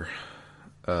see here.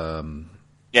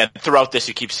 Yeah, throughout this,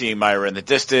 you keep seeing Myra in the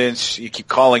distance. You keep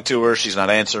calling to her. She's not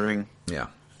answering. Yeah.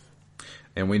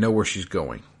 And we know where she's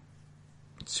going.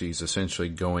 She's essentially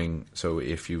going... So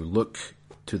if you look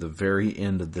to the very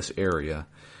end of this area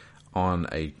on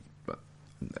a...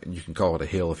 You can call it a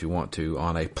hill if you want to.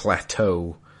 On a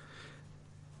plateau,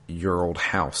 your old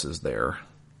house is there.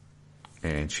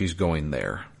 And she's going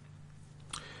there.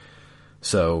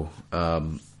 So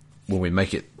when we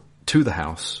make it to the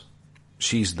house,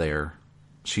 she's there.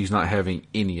 She's not having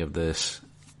any of this.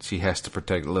 She has to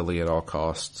protect Lily at all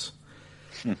costs.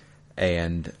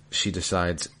 And she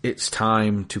decides it's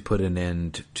time to put an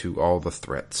end to all the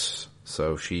threats.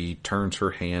 So she turns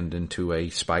her hand into a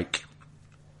spike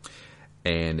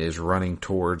and is running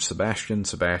towards Sebastian.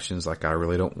 Sebastian's like, I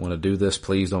really don't want to do this.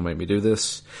 Please don't make me do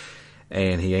this.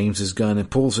 And he aims his gun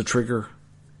and pulls the trigger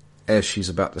as she's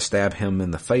about to stab him in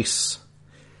the face.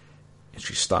 And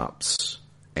she stops.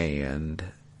 And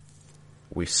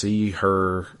we see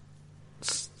her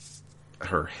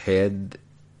head.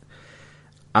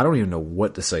 I don't even know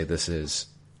what to say this is.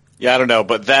 Yeah, I don't know,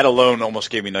 but that alone almost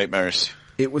gave me nightmares.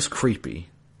 It was creepy.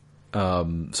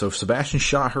 So Sebastian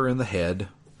shot her in the head,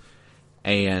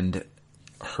 and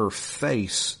her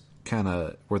face, kind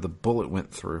of where the bullet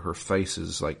went through, her face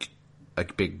is like a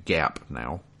big gap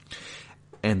now.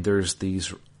 And there's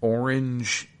these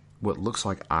orange, what looks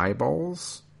like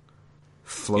eyeballs,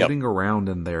 floating around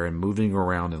in there and moving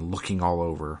around and looking all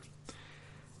over.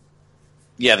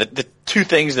 Yeah, the two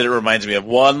things that it reminds me of.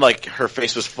 One, like her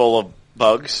face was full of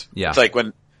bugs. Yeah. It's like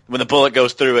when the bullet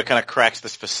goes through, it kind of cracks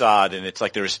this facade, and it's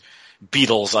like there's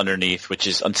beetles underneath, which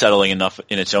is unsettling enough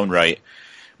in its own right.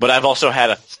 But I've also had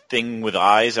a thing with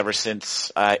eyes ever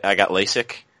since I got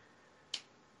LASIK.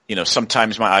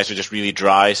 Sometimes my eyes are just really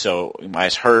dry, so my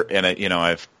eyes hurt, and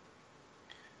I've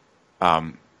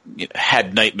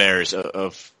had nightmares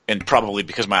of, and probably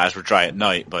because my eyes were dry at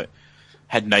night, but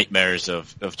had nightmares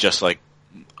of just like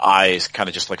eyes kind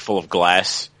of just like full of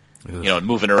glass, Ugh. And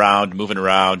moving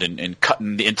around and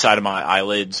cutting the inside of my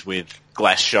eyelids with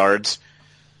glass shards.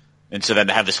 And so then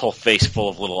to have this whole face full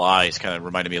of little eyes kind of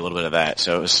reminded me a little bit of that.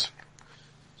 So it was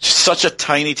such a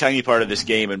tiny, tiny part of this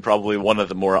game, and probably one of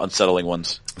the more unsettling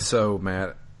ones. So,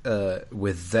 Matt,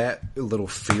 with that little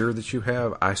fear that you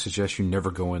have, I suggest you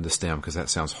never go into STEM, because that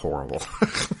sounds horrible.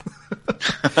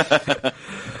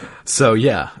 So,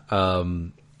 yeah.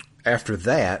 After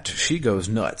that, she goes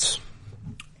nuts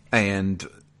and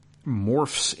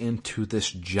morphs into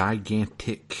this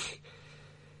gigantic,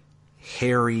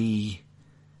 hairy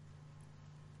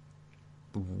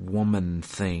woman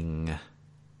thing.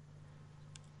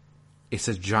 It's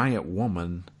a giant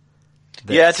woman.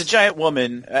 Yeah, it's a giant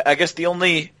woman. I guess the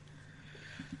only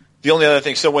other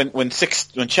thing. So when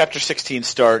chapter 16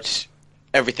 starts,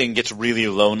 everything gets really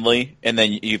lonely, and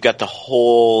then you've got the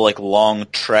whole like long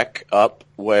trek up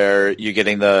where you're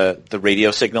getting the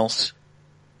radio signals,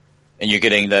 and you're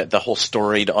getting the whole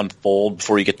story to unfold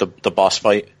before you get the boss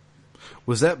fight.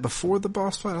 Was that before the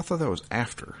boss fight? I thought that was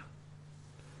after.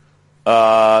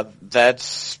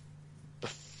 That's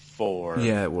before.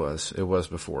 Yeah, it was. It was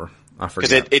before. I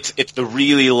forgot. Because it's the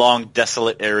really long,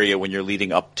 desolate area when you're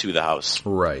leading up to the house.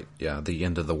 Right. Yeah, the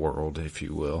end of the world, if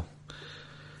you will.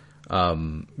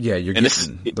 Yeah, you're And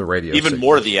getting the radio even signal.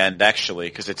 more the end, actually,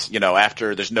 because it's,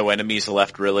 after there's no enemies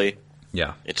left, really.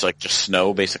 Yeah. It's like just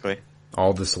snow, basically.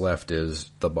 All that's left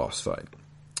is the boss fight.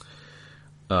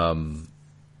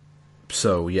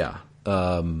 So yeah,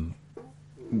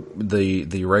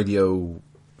 the radio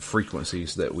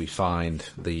frequencies that we find,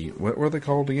 what are they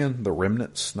called again? The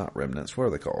remnants, not remnants. What are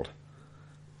they called?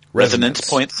 Resonance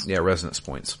points. Yeah, resonance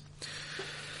points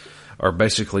are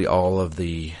basically all of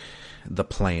the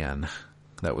plan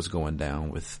that was going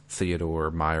down with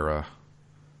Theodore, Myra,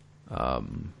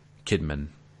 Kidman,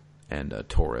 and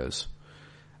Torres.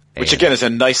 Which again is a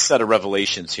nice set of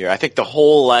revelations here. I think the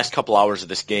whole last couple hours of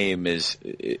this game is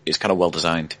kind of well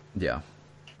designed. Yeah.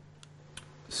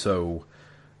 So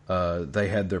they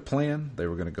had their plan. They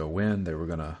were going to go in. They were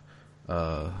going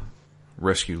to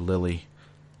rescue Lily,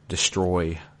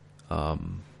 destroy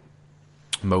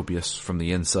Mobius from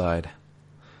the inside,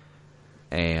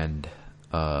 and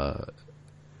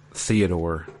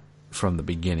Theodore from the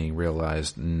beginning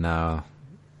realized, nah,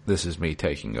 this is me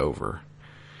taking over.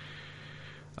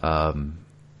 And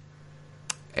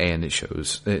it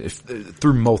shows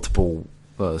through multiple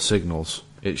signals.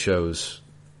 It shows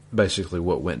basically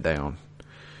what went down.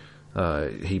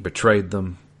 He betrayed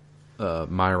them.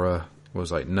 Myra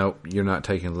was like, "Nope, you're not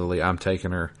taking Lily. I'm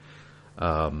taking her."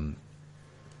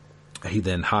 He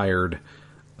then hired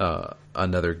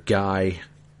another guy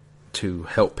to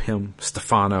help him,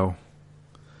 Stefano,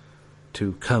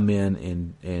 to come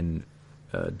in and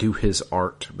do his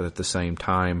art, but at the same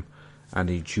time, I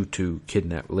need you to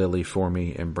kidnap Lily for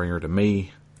me and bring her to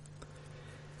me.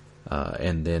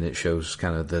 And then it shows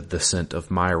kind of the descent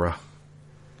of Myra.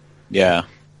 Yeah.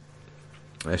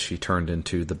 As she turned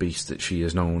into the beast that she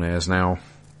is known as now.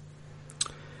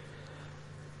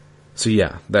 So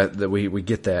yeah, that we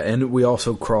get that. And we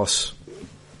also cross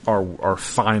our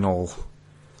final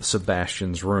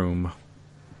Sebastian's room,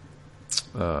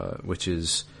 which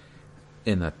is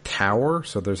in a tower.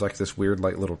 So there's like this weird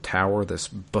like little tower that's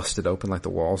busted open, like the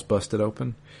walls busted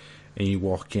open, and you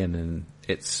walk in and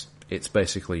it's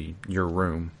basically your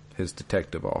room, his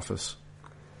detective office.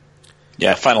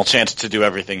 Yeah, final chance to do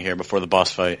everything here before the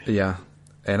boss fight. Yeah.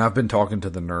 And I've been talking to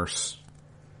the nurse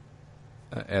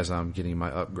as I'm getting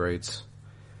my upgrades,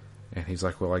 and he's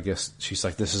like, well, I guess, she's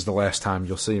like, this is the last time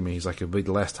you'll see me. He's like, it'll be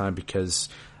the last time because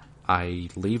I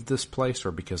leave this place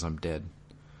or because I'm dead.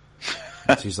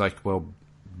 She's like, well,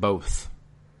 both.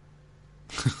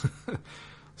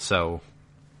 So,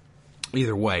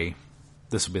 either way,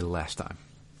 this will be the last time.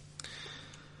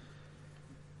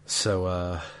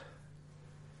 So,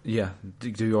 yeah,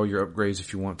 do all your upgrades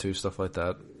if you want to, stuff like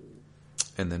that.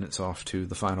 And then it's off to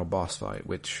the final boss fight,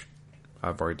 which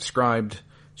I've already described.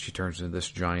 She turns into this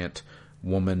giant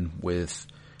woman with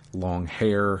long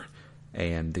hair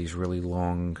and these really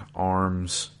long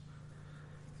arms.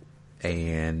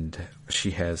 And she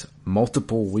has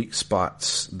multiple weak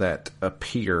spots that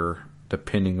appear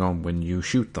depending on when you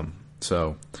shoot them.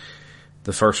 So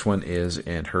the first one is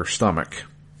in her stomach,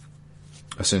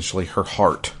 essentially her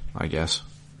heart, I guess.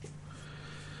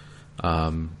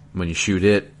 When you shoot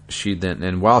it,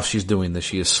 and while she's doing this,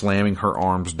 she is slamming her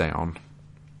arms down,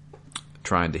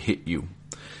 trying to hit you.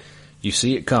 You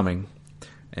see it coming,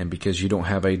 and because you don't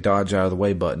have a dodge out of the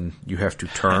way button, you have to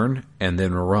turn and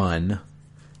then run.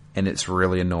 And it's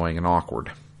really annoying and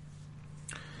awkward.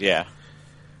 Yeah.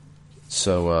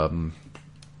 So,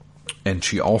 and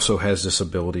she also has this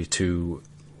ability to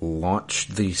launch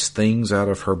these things out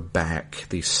of her back,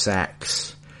 these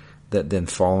sacks, that then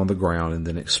fall on the ground and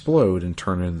then explode and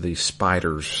turn into these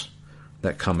spiders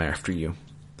that come after you.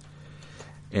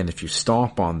 And if you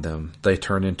stomp on them, they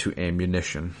turn into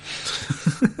ammunition.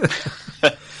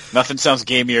 Nothing sounds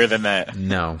gamier than that.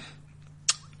 No.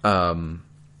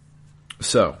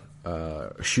 So,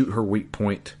 shoot her weak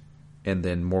point, and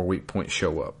then more weak points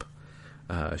show up.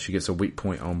 She gets a weak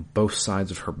point on both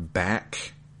sides of her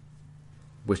back,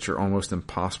 which are almost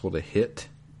impossible to hit.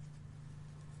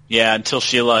 Yeah, until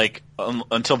she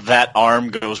until that arm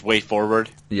goes way forward.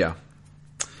 Yeah.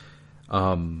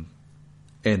 And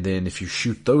then if you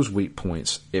shoot those weak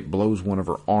points, it blows one of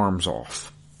her arms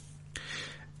off.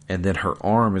 And then her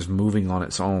arm is moving on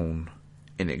its own,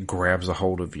 and it grabs a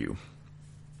hold of you.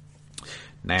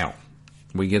 Now,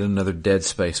 we get another Dead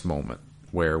Space moment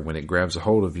where when it grabs a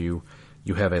hold of you,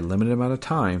 you have a limited amount of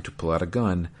time to pull out a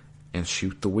gun and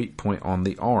shoot the weak point on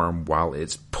the arm while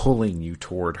it's pulling you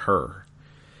toward her.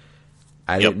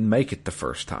 I didn't make it the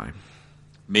first time.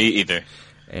 Me either.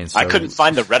 And so, I couldn't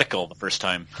find the reticle the first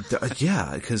time.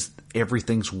 Yeah, because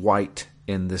everything's white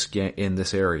in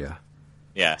this area.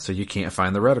 Yeah. So you can't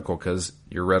find the reticle because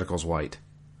your reticle's white.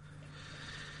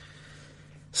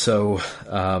 So,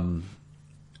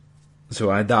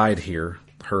 so I died here.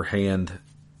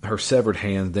 Her severed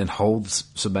hand then holds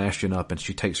Sebastian up, and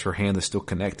she takes her hand that's still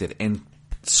connected and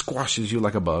squashes you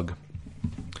like a bug.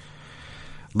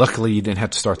 Luckily, you didn't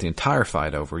have to start the entire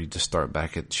fight over. You just start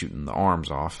back at shooting the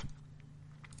arms off.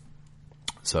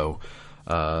 So,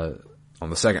 on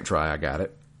the second try, I got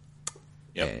it.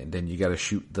 Yep. And then you got to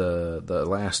shoot the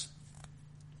last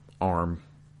arm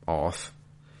off.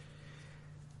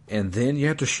 And then you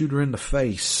have to shoot her in the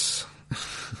face.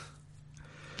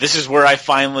 This is where I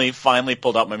finally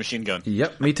pulled out my machine gun.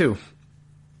 Yep, me too.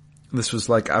 This was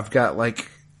like, I've got like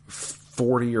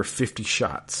 40 or 50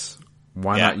 shots.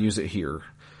 Why not use it here?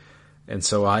 And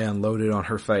so I unloaded on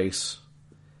her face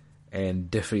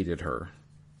and defeated her.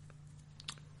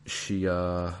 She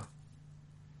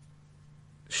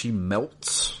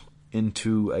melts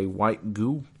into a white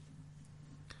goo,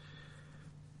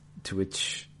 to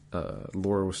which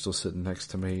Laura was still sitting next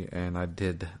to me, and I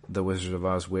did the Wizard of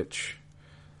Oz witch.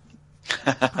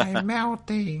 I'm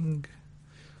melting.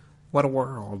 What a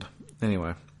world.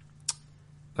 Anyway.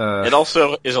 It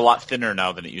also is a lot thinner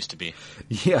now than it used to be.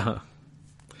 Yeah.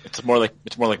 It's more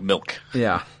like milk.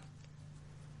 Yeah.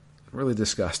 Really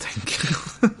disgusting.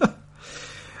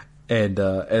 And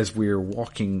as we're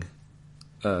walking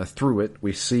through it,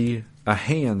 we see a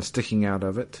hand sticking out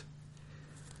of it.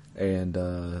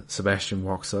 And Sebastian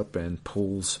walks up and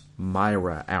pulls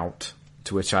Myra out,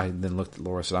 to which I then looked at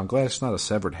Laura and said, I'm glad it's not a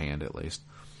severed hand, at least.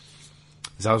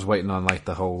 Because I was waiting on like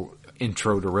the whole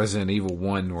intro to Resident Evil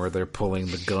 1 where they're pulling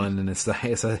the gun and it's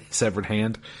a severed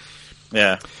hand.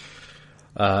 Yeah.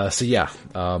 So yeah,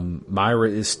 Myra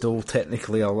is still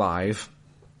technically alive.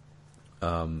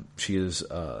 She is,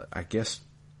 I guess,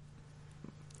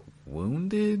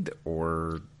 wounded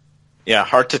or... Yeah,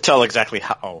 hard to tell exactly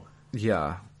how.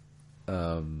 Yeah.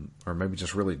 Or maybe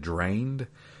just really drained.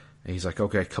 And he's like,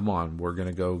 okay, come on, we're going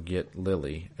to go get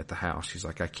Lily at the house. She's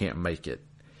like, I can't make it.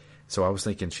 So I was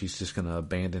thinking she's just going to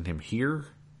abandon him here.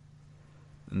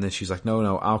 And then she's like,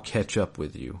 no, I'll catch up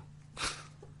with you.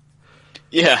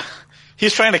 Yeah.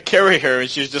 He's trying to carry her and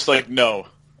she's just like, no.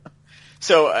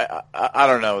 So I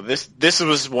don't know. This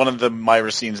was one of the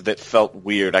Myra scenes that felt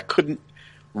weird. I couldn't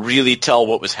really tell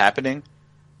what was happening.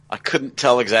 I couldn't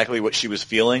tell exactly what she was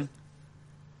feeling.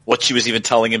 What she was even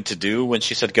telling him to do when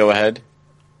she said go ahead.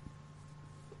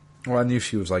 Well, I knew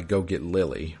she was like, go get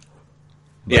Lily.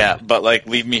 But like,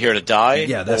 leave me here to die?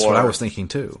 Yeah, that's what I was thinking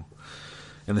too.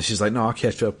 And then she's like, no, I'll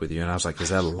catch up with you. And I was like, is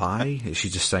that a lie? Is she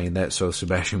just saying that so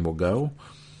Sebastian will go?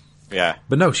 Yeah.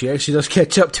 But no, she actually does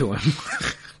catch up to him.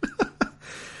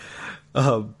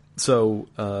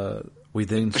 We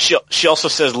then... She also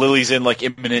says Lily's in like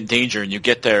imminent danger and you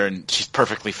get there and she's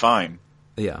perfectly fine.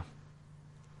 Yeah.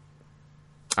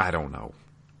 I don't know.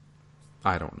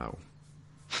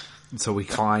 So we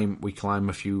climb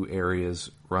a few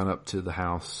areas, run up to the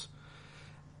house,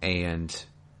 and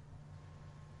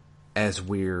as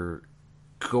we're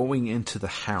going into the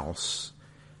house,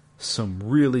 some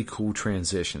really cool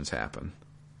transitions happen.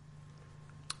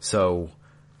 So,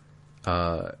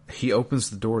 he opens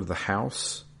the door to the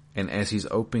house, and as he's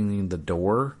opening the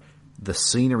door, the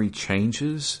scenery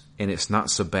changes, and it's not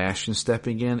Sebastian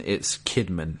stepping in, it's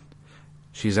Kidman.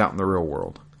 She's out in the real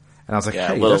world. And I was like,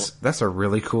 hey, that's a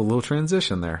really cool little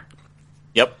transition there.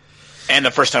 Yep. And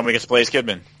the first time we get to play as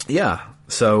Kidman. Yeah.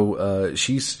 So,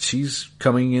 she's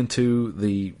coming into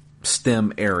the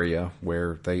STEM area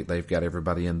where they've got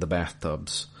everybody in the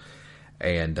bathtubs.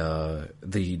 And,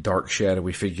 the dark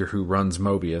shadowy figure who runs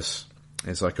Mobius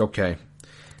is like, okay,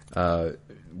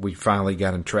 we finally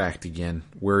got him tracked again.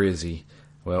 Where is he?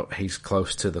 Well, he's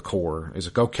close to the core. He's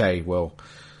like, okay, well,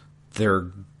 they're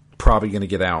probably going to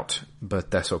get out,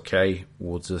 but that's okay.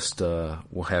 We'll just,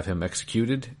 we'll have him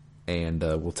executed and,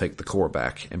 we'll take the core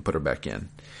back and put her back in.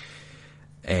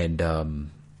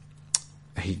 And,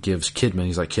 he gives Kidman,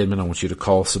 he's like, Kidman, I want you to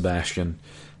call Sebastian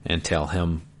and tell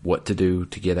him what to do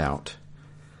to get out.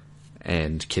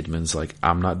 And Kidman's like,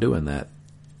 I'm not doing that.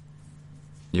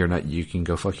 You can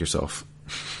go fuck yourself.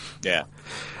 Yeah.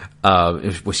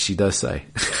 Which she does say.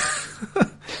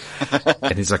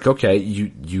 And he's like, okay,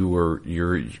 we're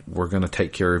going to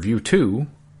take care of you too.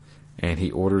 And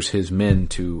he orders his men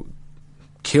to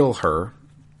kill her.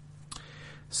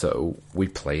 So we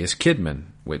play as Kidman,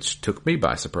 which took me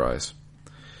by surprise.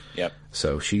 Yep.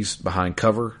 So she's behind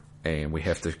cover and we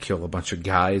have to kill a bunch of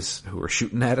guys who are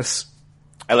shooting at us.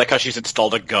 I like how she's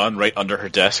installed a gun right under her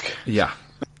desk. Yeah.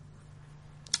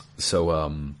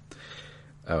 So,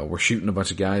 We're shooting a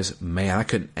bunch of guys. Man, I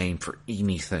couldn't aim for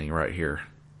anything right here.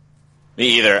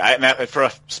 Me either. For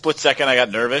a split second, I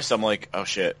got nervous. I'm like, oh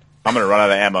shit, I'm gonna run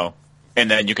out of ammo. And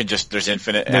then you can there's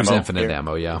infinite ammo. There's infinite here.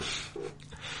 ammo, yeah.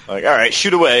 Like, all right,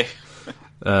 shoot away.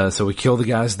 So we kill the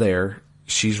guys there.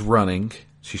 She's running.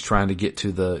 She's trying to get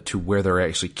to where they're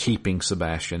actually keeping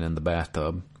Sebastian in the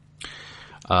bathtub.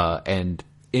 And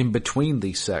in between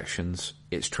these sections,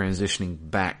 it's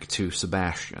transitioning back to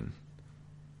Sebastian.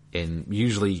 And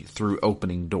usually through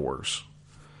opening doors.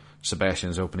 Sebastian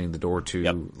is opening the door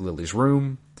to Lily's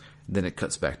room. Then it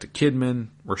cuts back to Kidman.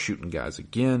 We're shooting guys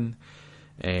again.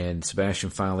 And Sebastian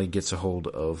finally gets a hold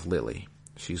of Lily.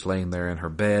 She's laying there in her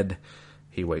bed.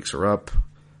 He wakes her up.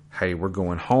 Hey, we're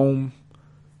going home.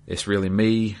 It's really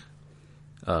me.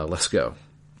 Let's go.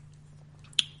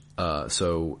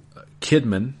 So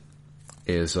Kidman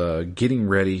is getting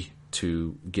ready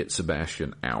to get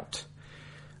Sebastian out.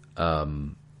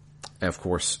 And of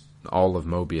course, all of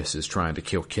Mobius is trying to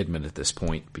kill Kidman at this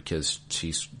point because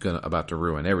she's about to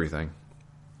ruin everything.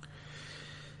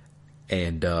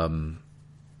 And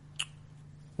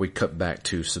we cut back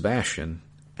to Sebastian,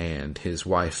 and his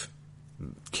wife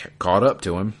caught up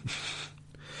to him.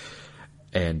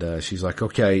 And she's like,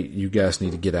 okay, you guys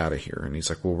need to get out of here. And he's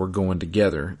like, well, we're going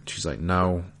together. She's like,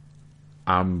 no,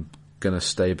 I'm going to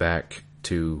stay back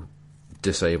to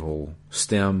disable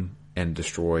STEM and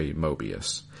destroy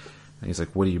Mobius. And he's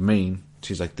like, what do you mean?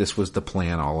 She's like, this was the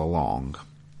plan all along.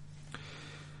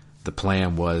 The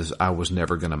plan was I was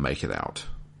never going to make it out.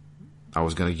 I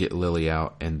was going to get Lily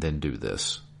out and then do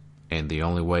this. And the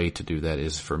only way to do that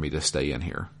is for me to stay in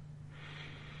here.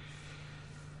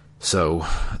 So,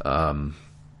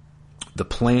 the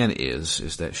plan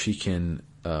is that she can,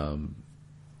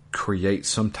 create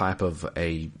some type of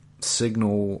a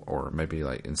signal or maybe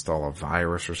like install a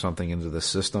virus or something into the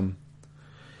system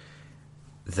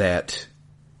that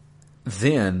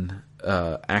then,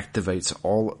 activates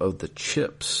all of the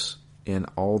chips in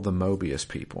all the Mobius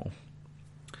people.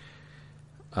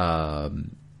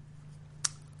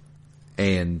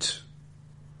 And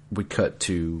we cut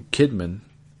to Kidman,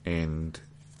 and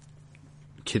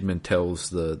Kidman tells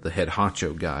the head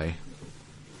honcho guy,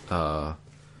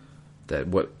 that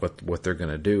what they're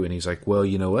gonna do, and he's like, well,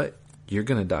 you know what? You're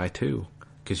gonna die too,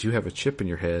 cause you have a chip in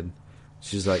your head.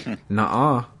 She's like,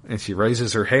 nuh-uh. And she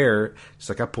raises her hair. She's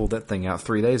like, I pulled that thing out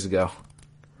 3 days ago.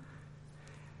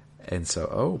 And so,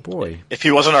 oh boy. If he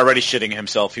wasn't already shitting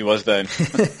himself, he was then.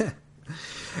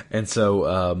 And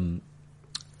so,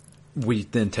 we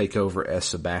then take over as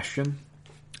Sebastian,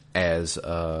 as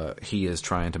he is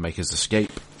trying to make his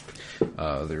escape.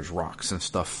 There's rocks and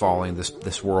stuff falling.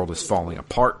 This world is falling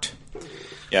apart.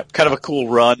 Yeah, kind of a cool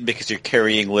run because you're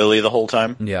carrying Lily the whole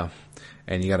time. Yeah,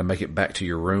 and you got to make it back to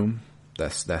your room.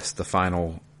 That's the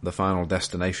final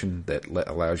destination that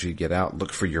allows you to get out.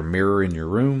 Look for your mirror in your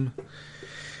room.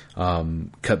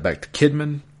 Cut back to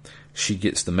Kidman. She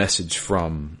gets the message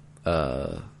from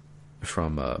Myra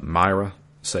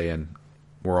saying,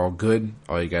 we're all good.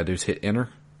 All you gotta do is hit enter.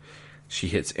 She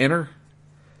hits enter,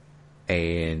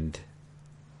 and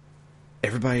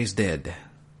everybody's dead.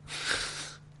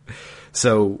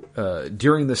 So,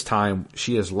 during this time,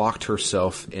 she has locked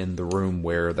herself in the room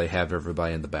where they have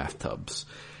everybody in the bathtubs.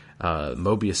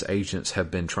 Mobius agents have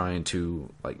been trying to,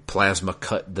 like, plasma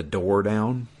cut the door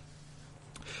down.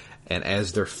 And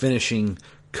as they're finishing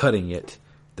cutting it,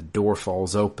 the door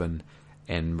falls open,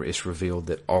 and it's revealed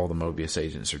that all the Mobius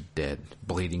agents are dead,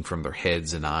 bleeding from their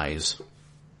heads and eyes.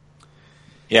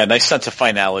 Yeah, nice sense of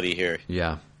finality here.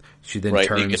 Yeah. She then right,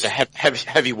 turns... you get the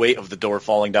heavy weight of the door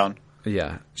falling down.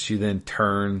 Yeah. She then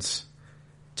turns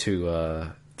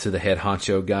to the head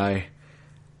honcho guy.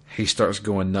 He starts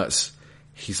going nuts.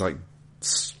 He's like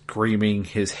screaming.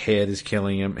 His head is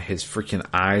killing him. His freaking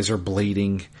eyes are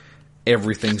bleeding.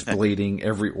 Everything's bleeding.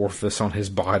 Every orifice on his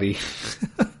body.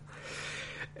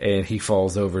 And he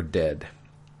falls over dead.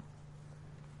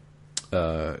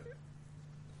 Cut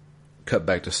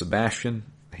back to Sebastian.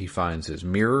 He finds his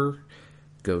mirror,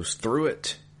 goes through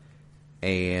it,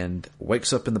 and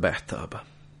wakes up in the bathtub.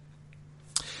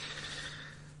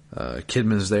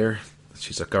 Kidman's there.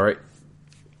 She's like, all right,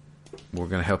 we're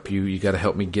going to help you. You got to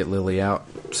help me get Lily out.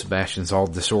 Sebastian's all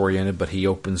disoriented, but he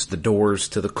opens the doors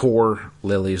to the core.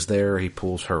 Lily's there. He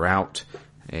pulls her out,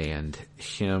 and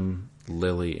him,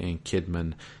 Lily, and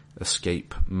Kidman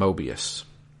escape Mobius.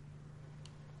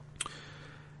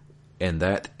 And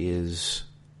that is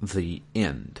the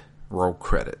end. Roll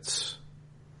credits.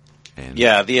 And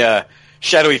yeah, the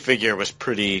shadowy figure was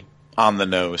pretty on the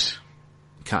nose.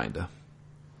 Kinda.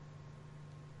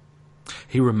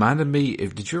 He reminded me,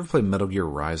 did you ever play Metal Gear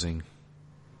Rising?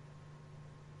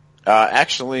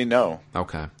 Actually, no.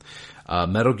 Okay.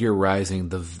 Metal Gear Rising,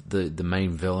 the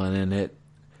main villain in it,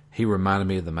 he reminded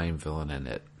me of the main villain in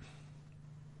it.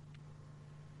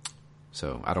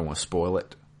 So I don't want to spoil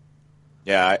it.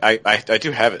 Yeah, I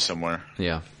do have it somewhere.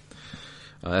 Yeah.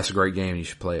 That's a great game. You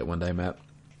should play it one day, Matt.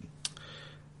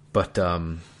 But,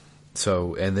 and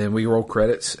then we roll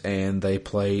credits, and they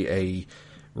play a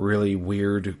really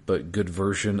weird but good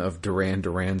version of Duran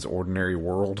Duran's Ordinary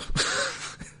World.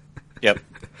 Yep.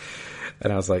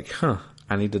 And I was like,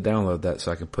 I need to download that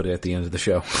so I can put it at the end of the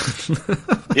show.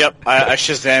 Yep, I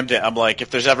Shazammed it. I'm like, if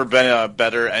there's ever been a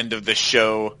better end of the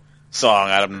show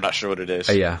song, I'm not sure what it is.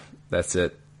 Yeah, that's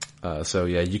it. So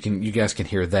yeah, you guys can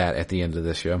hear that at the end of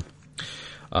this show.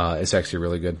 It's actually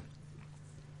really good.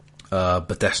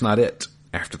 But that's not it.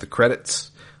 After the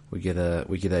credits, we get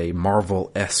a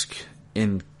Marvel-esque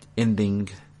ending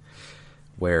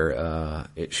where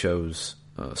it shows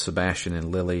Sebastian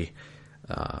and Lily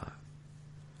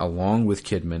along with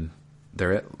Kidman.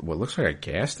 They're at what looks like a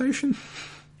gas station.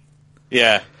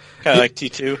 Yeah, kind of like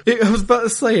T2. I was about to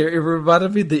say it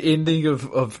reminded me of the ending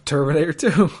of Terminator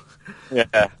 2.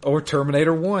 Yeah, or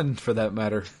Terminator 1 for that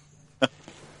matter.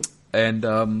 And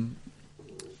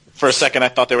for a second, I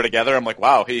thought they were together. I'm like,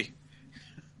 wow, he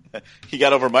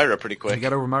got over Myra pretty quick. He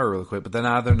got over Myra really quick, but then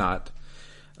they're not.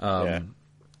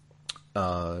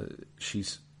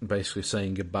 She's basically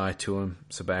saying goodbye to him.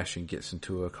 Sebastian gets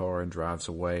into a car and drives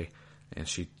away, and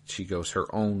she goes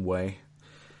her own way.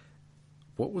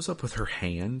 What was up with her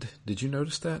hand? Did you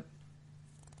notice that?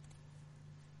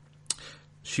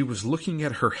 She was looking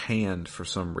at her hand for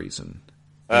some reason.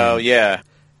 Oh, yeah.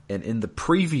 And in the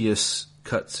previous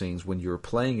cutscenes, when you were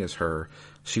playing as her,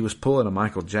 she was pulling a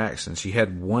Michael Jackson. She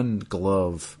had one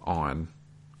glove on,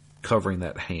 covering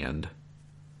that hand.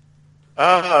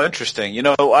 Oh, interesting. You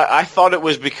know, I thought it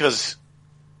was because...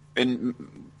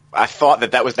 I thought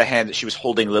that was the hand that she was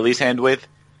holding Lily's hand with.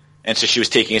 And so she was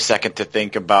taking a second to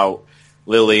think about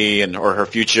Lily or her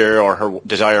future or her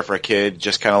desire for a kid,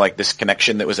 just kind of like this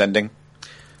connection that was ending.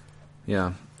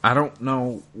 Yeah. I don't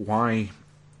know why.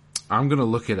 I'm going to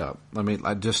look it up. I mean,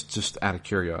 just out of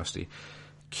curiosity.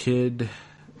 Kidman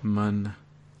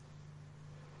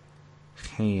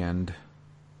hand.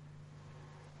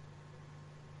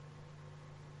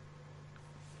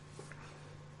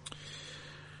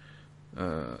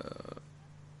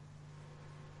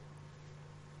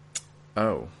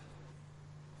 Oh.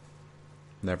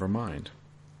 Never mind.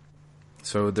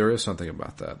 So there is something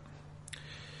about that.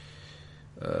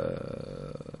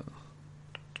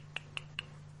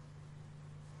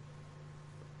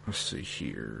 Let's see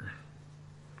here.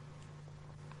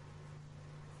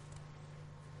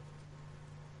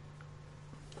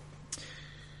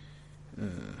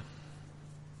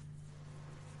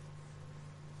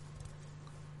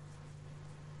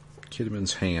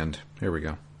 Kidman's hand. Here we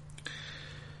go.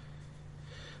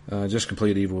 Just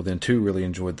completed Evil Within 2. Really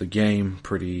enjoyed the game.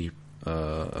 Pretty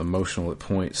emotional at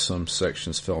points. Some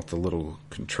sections felt a little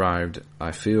contrived,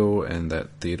 I feel, and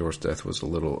that Theodore's death was a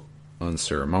little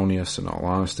unceremonious, in all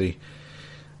honesty.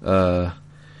 But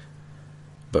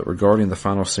regarding the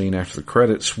final scene after the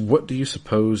credits, what do you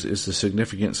suppose is the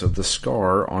significance of the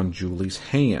scar on Julie's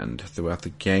hand? Throughout the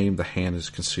game, the hand is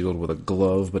concealed with a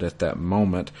glove, but at that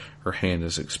moment, her hand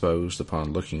is exposed.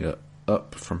 Upon looking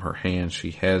up from her hand,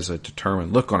 she has a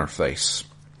determined look on her face.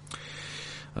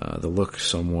 The look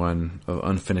someone of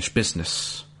unfinished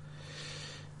business.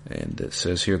 And it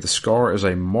says here, the scar is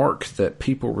a mark that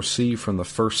people receive from the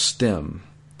first stem.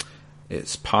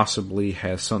 It possibly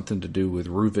has something to do with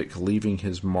Ruvik leaving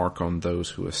his mark on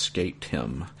those who escaped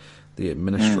him. The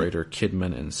administrator,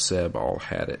 Kidman, and Seb all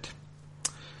had it.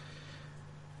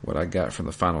 What I got from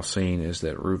the final scene is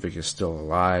that Ruvik is still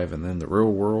alive and in the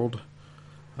real world,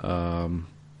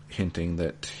 hinting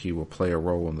that he will play a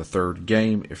role in the third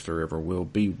game if there ever will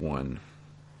be one.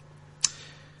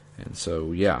 And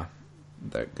so, yeah,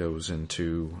 that goes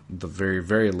into the very,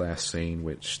 very last scene,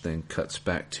 which then cuts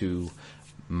back to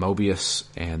Mobius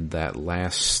and that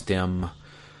last stem.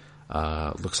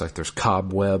 Looks like there's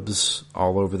cobwebs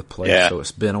all over the place, yeah. So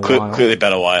it's been a while. Clearly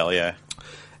been a while, yeah.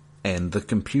 And the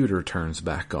computer turns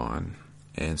back on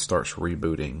and starts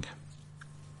rebooting,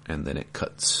 and then it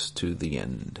cuts to the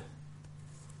end.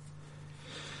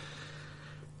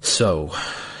 So,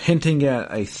 hinting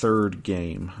at a third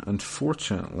game.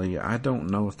 Unfortunately, I don't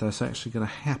know if that's actually going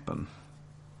to happen.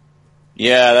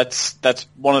 Yeah, that's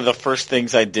one of the first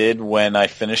things I did when I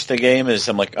finished the game is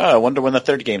I'm like, I wonder when the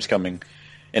third game's coming.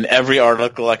 And every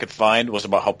article I could find was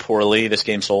about how poorly this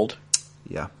game sold.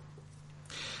 Yeah.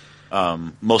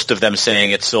 Most of them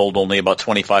saying it sold only about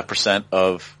 25%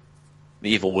 of the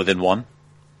Evil Within 1.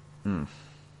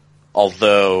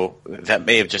 Although that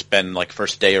may have just been like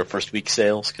first day or first week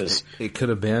sales, because It could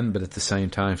have been, but at the same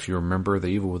time, if you remember, The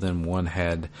Evil Within 1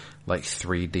 had like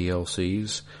 3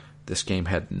 DLCs. This game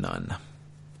had none.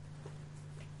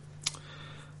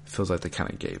 Feels like they kind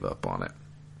of gave up on it.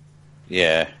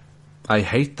 yeah, I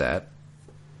hate that.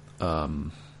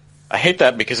 I hate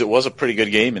that because it was a pretty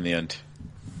good game in the end.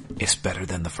 It's better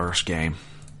than the first game.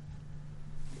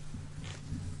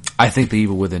 I think The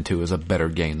Evil Within 2 is a better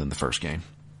game than the first game.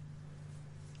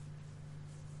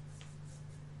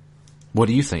 What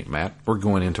do you think, Matt? We're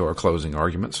going into our closing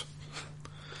arguments.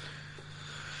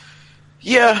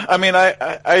 Yeah, I mean,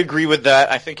 I agree with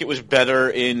that. I think it was better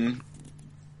in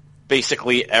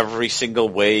basically every single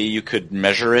way you could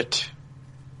measure it.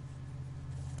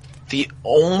 The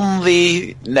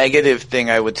only negative thing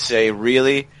I would say,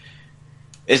 really,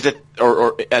 is that,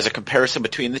 or as a comparison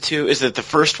between the two, is that the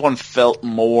first one felt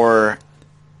more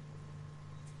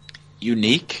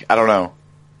unique. I don't know.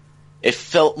 It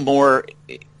felt more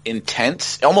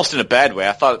intense, almost in a bad way.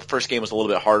 I thought the first game was a little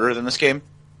bit harder than this game.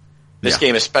 This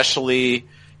game especially,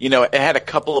 it had a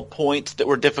couple of points that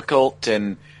were difficult,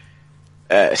 and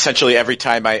essentially every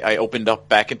time I opened up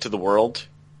back into the world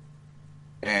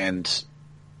and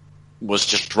was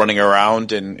just running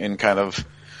around and kind of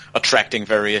attracting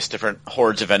various different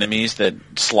hordes of enemies that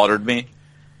slaughtered me.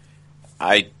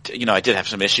 I did have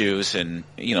some issues, and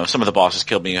some of the bosses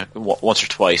killed me once or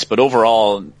twice, but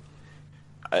overall,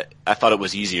 I thought it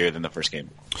was easier than the first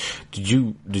game. Did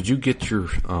you get your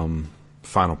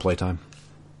final playtime?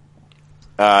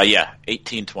 Yeah,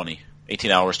 18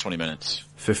 hours, 20 minutes.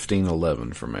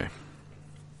 15:11 for me.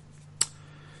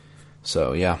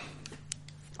 So yeah.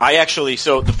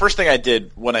 So the first thing I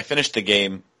did when I finished the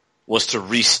game was to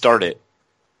restart it.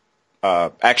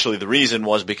 Actually, the reason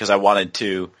was because I wanted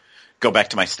to go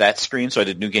back to my stats screen, so I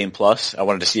did New Game Plus. I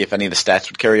wanted to see if any of the stats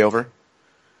would carry over.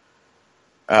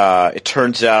 It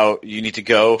turns out you need to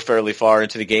go fairly far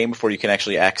into the game before you can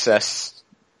actually access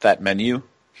that menu.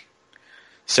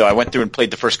 So I went through and played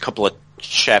the first couple of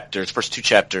chapters, first 2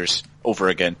 chapters over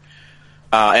again.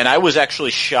 And I was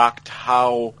actually shocked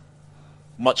how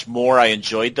much more I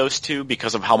enjoyed those 2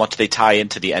 because of how much they tie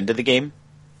into the end of the game.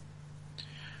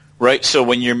 Right? So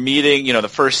when you're meeting, the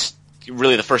first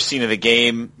scene of the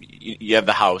game, you have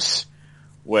the house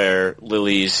where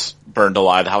Lily's burned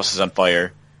alive, the house is on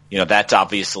fire. That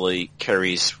obviously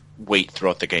carries weight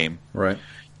throughout the game. Right.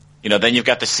 Then you've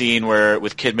got the scene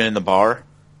with Kidman in the bar.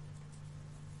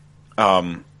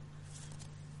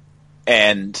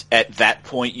 And at that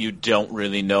point, you don't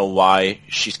really know why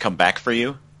she's come back for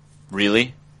you,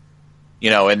 really.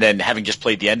 And then having just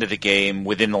played the end of the game,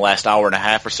 within the last hour and a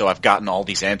half or so, I've gotten all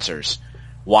these answers.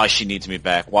 Why she needs me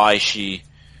back, why she,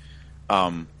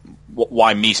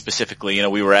 why me specifically.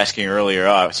 We were asking earlier,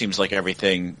 it seems like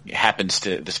everything happens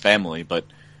to this family, but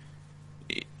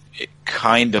it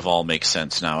kind of all makes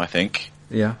sense now, I think.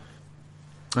 Yeah.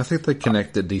 I think they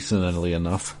connected decently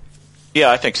enough. Yeah,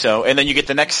 I think so. And then you get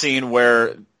the next scene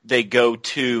where they go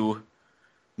to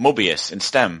Mobius in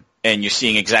STEM, and you're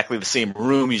seeing exactly the same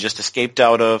room you just escaped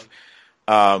out of.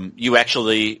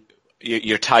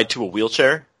 You're tied to a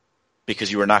wheelchair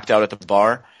because you were knocked out at the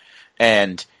bar,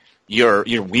 and you're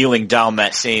wheeling down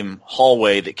that same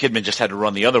hallway that Kidman just had to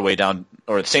run the other way down,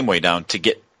 or the same way down, to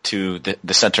get to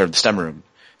the center of the STEM room.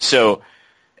 So,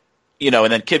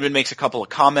 and then Kidman makes a couple of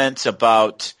comments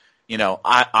about,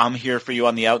 I'm here for you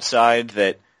on the outside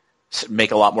that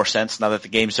make a lot more sense now that the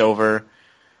game's over.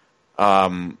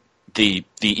 The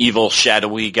evil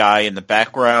shadowy guy in the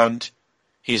background,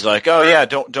 he's like, oh yeah,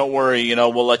 don't worry,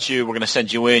 we're going to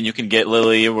send you in, you can get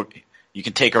Lily, you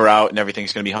can take her out, and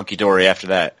everything's going to be hunky-dory after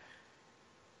that.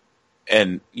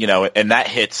 And, and that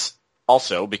hits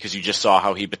also because you just saw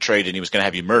how he betrayed and he was going to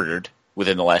have you murdered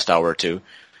within the last hour or two.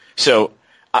 So,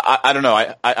 I don't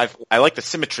know. I like the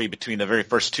symmetry between the very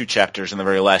first 2 chapters and the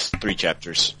very last 3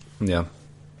 chapters. Yeah.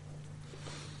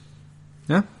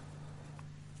 Yeah.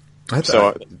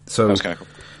 So that was kind of cool.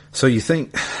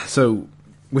 So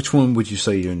which one would you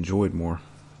say you enjoyed more?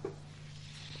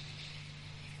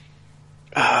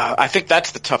 I think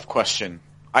that's the tough question.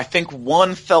 I think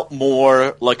one felt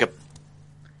more like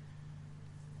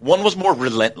one was more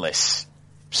relentless.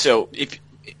 So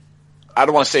I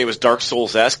don't want to say it was Dark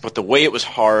Souls-esque, but the way it was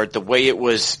hard, the way it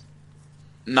was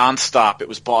nonstop, it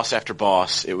was boss after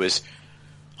boss, it was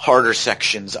harder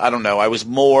sections. I don't know. I was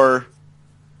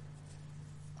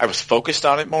focused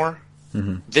on it more.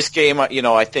 Mm-hmm. This game,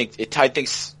 I think it tied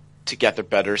things together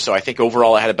better, so I think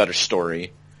overall it had a better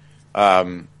story.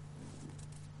 The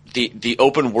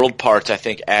open world parts, I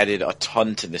think, added a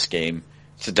ton to this game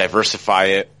to diversify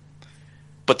it,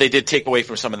 but they did take away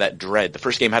from some of that dread. The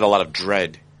first game had a lot of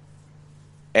dread.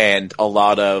 and a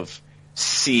lot of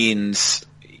scenes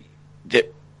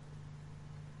that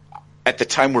at the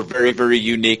time were very, very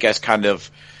unique as kind of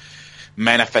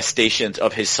manifestations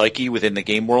of his psyche within the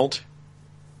game world.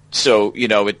 So,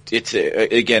 it's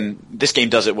again, this game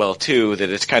does it well too, that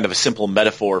it's kind of a simple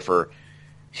metaphor for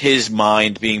his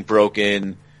mind being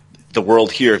broken, the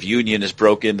world here of Union is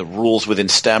broken, the rules within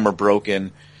STEM are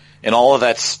broken, and all of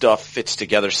that stuff fits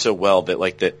together so well that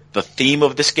like the theme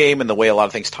of this game and the way a lot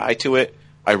of things tie to it,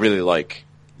 I really like.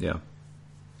 Yeah.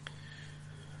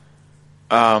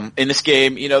 In this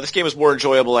game, this game is more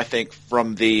enjoyable, I think,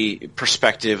 from the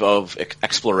perspective of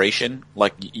exploration.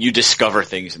 Like, you discover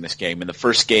things in this game. In the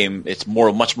first game, it's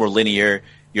much more linear.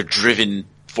 You're driven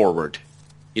forward.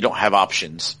 You don't have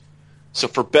options. So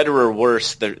for better or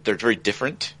worse, they're very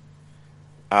different.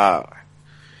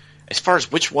 As far as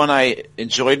which one I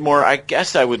enjoyed more, I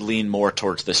guess I would lean more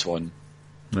towards this one.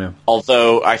 Yeah.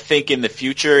 Although I think in the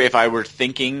future, if I were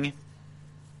thinking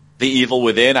The Evil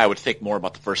Within, I would think more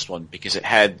about the first one because it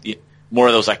had more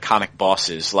of those iconic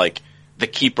bosses. Like the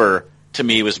Keeper, to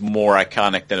me, was more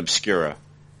iconic than Obscura.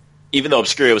 Even though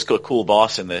Obscura was a cool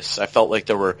boss in this, I felt like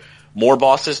there were more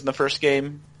bosses in the first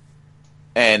game,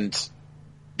 and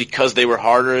because they were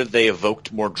harder, they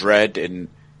evoked more dread. And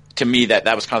to me, that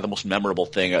was kind of the most memorable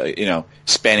thing,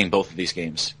 spanning both of these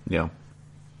games. Yeah.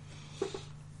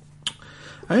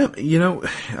 I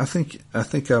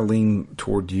think I lean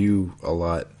toward you a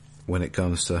lot when it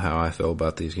comes to how I feel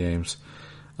about these games.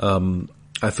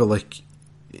 I feel like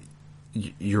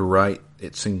you're right.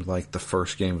 It seemed like the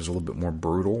first game was a little bit more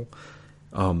brutal.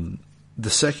 The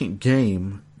second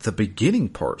game, the beginning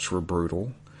parts were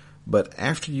brutal, but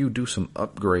after you do some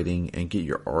upgrading and get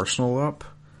your arsenal up,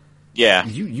 yeah,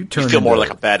 you feel more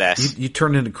like a badass. You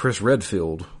turn into Chris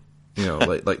Redfield.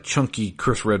 like chunky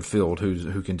Chris Redfield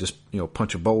who can just,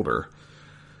 punch a boulder.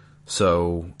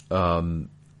 So, or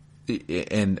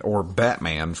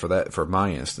Batman for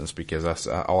my instance, because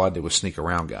all I did was sneak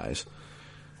around guys,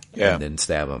 and then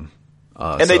stab them.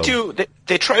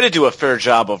 They try to do a fair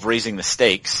job of raising the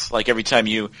stakes. Like every time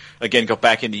you again go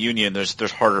back into Union,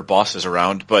 there's harder bosses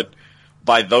around. But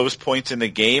by those points in the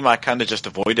game, I kind of just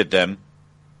avoided them.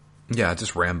 Yeah, I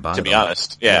just ran by them. To be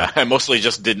honest, yeah, I mostly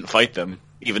just didn't fight them.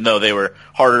 Even though they were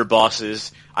harder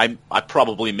bosses, I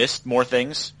probably missed more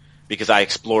things because I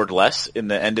explored less in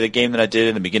the end of the game than I did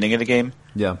in the beginning of the game.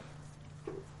 Yeah.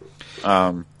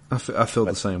 I feel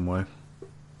the same way.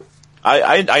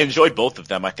 I enjoyed both of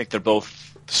them. I think they're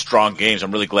both strong games.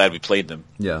 I'm really glad we played them.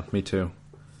 Yeah, me too.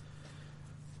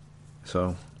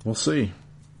 So, we'll see.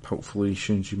 Hopefully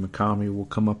Shinji Mikami will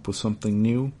come up with something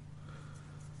new.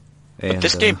 But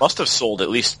this game must have sold at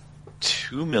least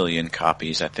 2 million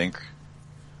copies, I think.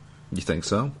 You think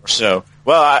so? So,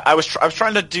 well, I was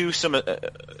trying to do some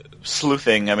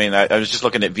sleuthing. I mean, I was just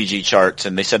looking at VG charts,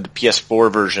 and they said the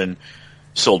PS4 version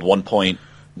sold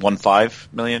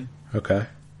 1.15 million. Okay.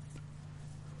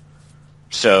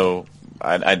 So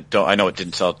I know it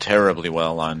didn't sell terribly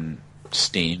well on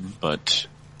Steam, but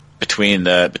between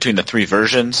the three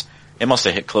versions, it must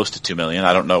have hit close to 2 million.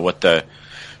 I don't know what the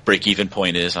break-even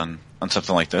point is on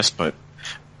something like this, but.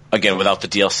 Again, without the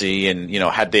DLC, and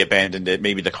had they abandoned it,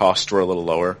 maybe the costs were a little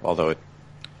lower. Although it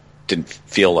didn't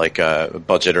feel like a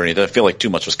budget or anything. I feel like too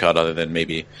much was cut, other than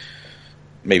maybe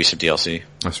some DLC.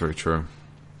 That's very true.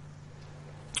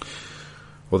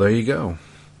 Well, there you go.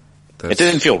 It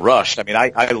didn't feel rushed. I mean,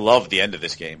 I love the end of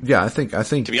this game. Yeah, I think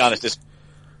to be honest,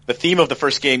 the theme of the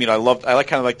first game. I like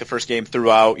kind of like the first game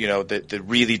throughout. The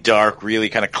really dark, really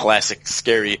kind of classic,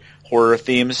 scary horror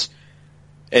themes.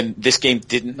 And this game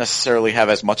didn't necessarily have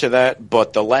as much of that,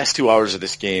 but the last 2 hours of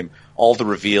this game, all the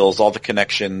reveals, all the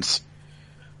connections,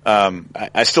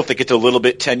 I still think it's a little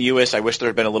bit tenuous. I wish there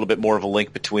had been a little bit more of a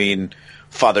link between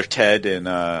Father Ted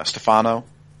and Stefano.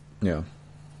 Yeah.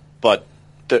 But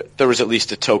there was at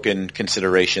least a token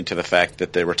consideration to the fact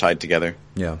that they were tied together.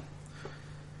 Yeah.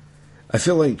 I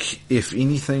feel like, if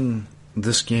anything,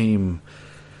 this game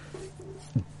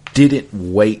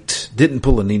didn't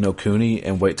pull a Ni no Kuni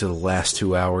and wait till the last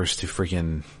 2 hours to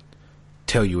freaking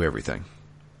tell you everything.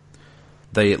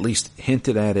 They at least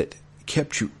hinted at it,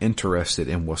 kept you interested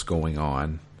in what's going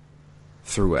on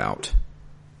throughout.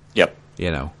 Yep.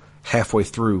 Halfway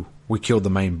through, we killed the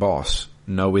main boss.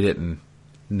 No, we didn't.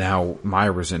 Now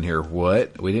Myra's in here.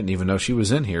 What? We didn't even know she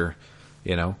was in here,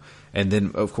 And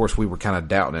then, of course, we were kind of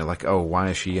doubting it, like, oh, why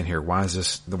is she in here? Why is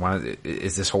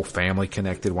this whole family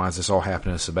connected? Why is this all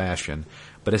happening to Sebastian?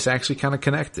 But it's actually kind of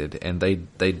connected, and they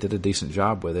did a decent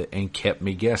job with it and kept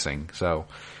me guessing. So,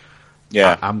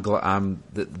 yeah, I'm glad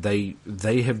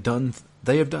they have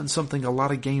done something a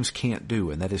lot of games can't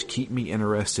do, and that is keep me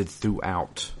interested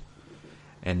throughout.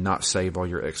 and not save all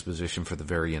your exposition for the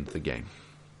very end of the game.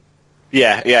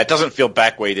 Yeah, it doesn't feel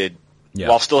backweighted Yeah.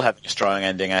 while still having a strong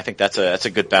ending. I think that's a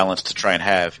good balance to try and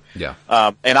have. Yeah.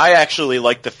 And I actually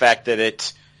like the fact that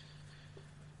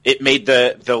it made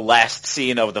the last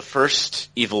scene of the first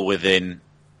Evil Within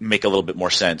make a little bit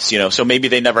more sense. So maybe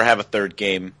they never have a third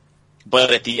game,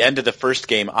 but at the end of the first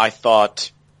game, I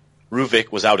thought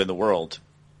Ruvik was out in the world.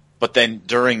 But then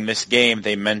during this game,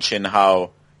 they mention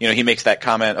how, he makes that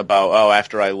comment about,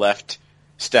 after I left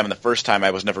STEM the first time,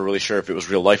 I was never really sure if it was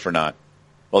real life or not.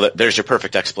 Well, there's your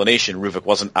perfect explanation. Ruvik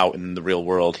wasn't out in the real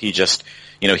world. He just,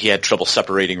 he had trouble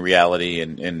separating reality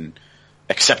and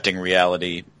accepting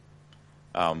reality,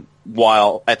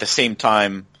 while at the same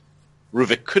time,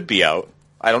 Ruvik could be out.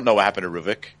 I don't know what happened to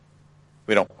Ruvik.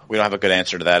 We don't have a good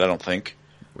answer to that, I don't think.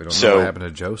 We don't know what happened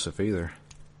to Joseph either.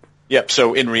 Yep.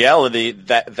 So in reality,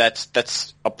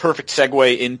 that's a perfect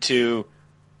segue into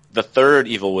the third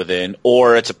Evil Within,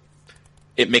 or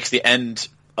it makes the end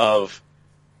of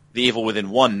the Evil Within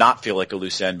 1 not feel like a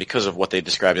loose end because of what they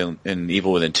described in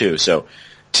Evil Within 2. So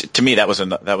to me, that was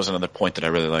another point that I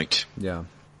really liked. Yeah.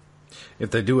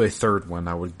 If they do a third one,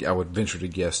 I would venture to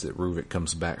guess that Ruvik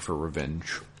comes back for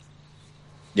revenge.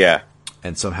 Yeah.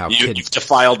 And somehow you've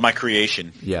defiled my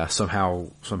creation. Yeah, somehow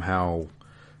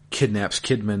kidnaps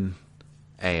Kidman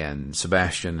and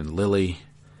Sebastian and Lily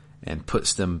and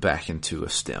puts them back into a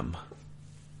STEM.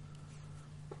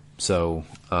 So,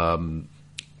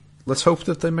 let's hope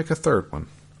that they make a third one.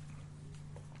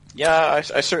 Yeah,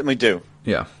 I certainly do.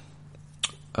 Yeah.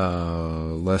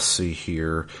 Let's see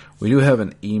here. We do have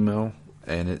an email,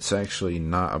 and it's actually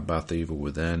not about the Evil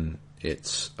Within.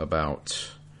 It's about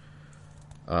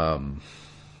Game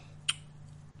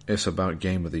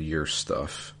of the Year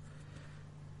stuff.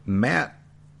 Matt,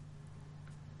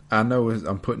 I know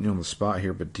I'm putting you on the spot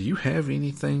here, but do you have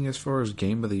anything as far as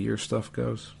Game of the Year stuff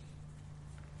goes?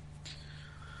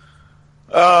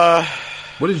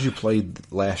 What did you play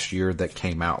last year that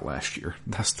came out last year?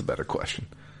 That's the better question.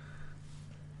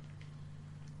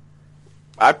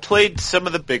 I played some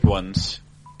of the big ones.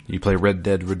 You play Red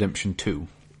Dead Redemption 2.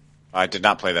 I did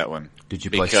not play that one. Did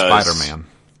you play Spider-Man?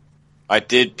 I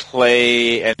did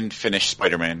play and finish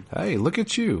Spider-Man. Hey, look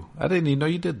at you. I didn't even know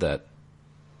you did that.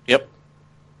 Yep.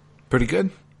 Pretty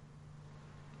good?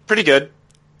 Pretty good.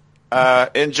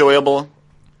 Enjoyable.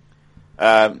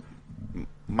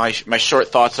 My short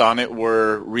thoughts on it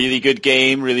were really good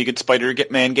game, really good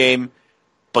Spider-Man game,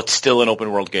 but still an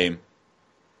open world game.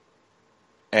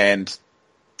 And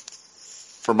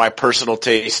for my personal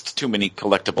taste, too many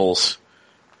collectibles.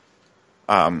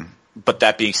 But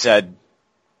that being said,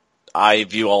 I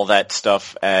view all that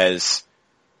stuff as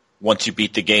once you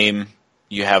beat the game,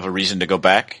 you have a reason to go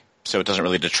back, so it doesn't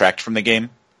really detract from the game.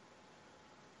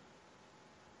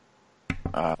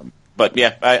 But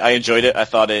yeah, I enjoyed it. I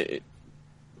thought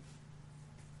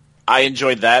I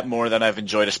enjoyed that more than I've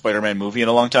enjoyed a Spider-Man movie in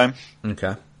a long time.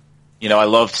 Okay. I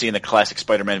loved seeing the classic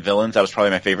Spider-Man villains. That was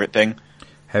probably my favorite thing.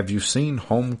 Have you seen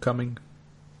Homecoming?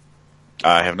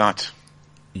 I have not.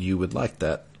 You would like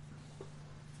that.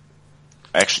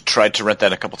 I actually tried to rent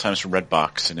that a couple times from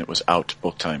Redbox, and it was out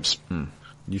both times.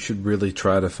 You should really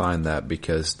try to find that,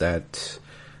 because that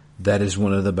is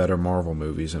one of the better Marvel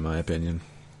movies, in my opinion.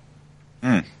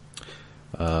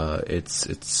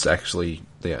 It's actually,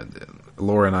 yeah,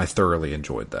 Laura and I thoroughly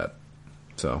enjoyed that.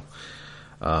 So,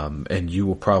 and you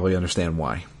will probably understand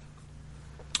why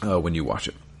when you watch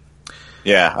it.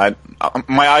 Yeah,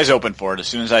 my eyes open for it. As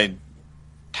soon as I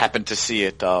happen to see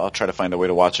it, I'll try to find a way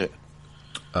to watch it.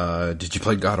 Did you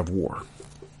play God of War?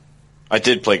 I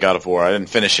did play God of War. I didn't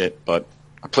finish it, but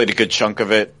I played a good chunk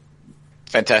of it.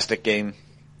 Fantastic game.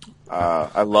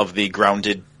 I love the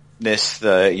groundedness,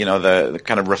 the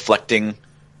kind of reflecting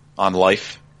on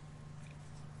life.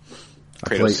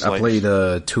 I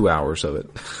played 2 hours of it.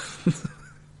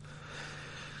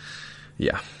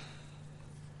 Yeah.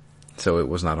 So it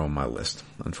was not on my list,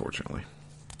 unfortunately.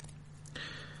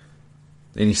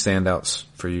 Any standouts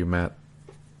for you, Matt?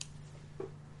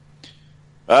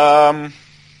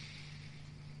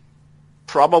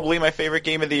 Probably my favorite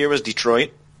game of the year was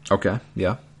Detroit. Okay,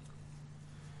 yeah.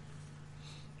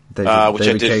 Which I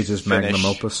David did Cage's finish. magnum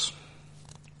opus.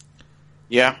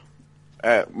 Yeah.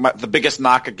 The biggest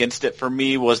knock against it for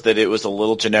me was that it was a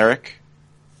little generic.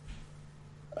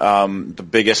 The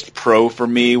biggest pro for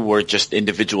me were just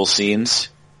individual scenes.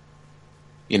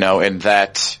 And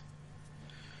that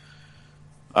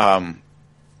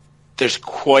there's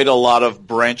quite a lot of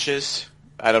branches.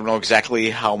 I don't know exactly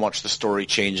how much the story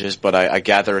changes, but I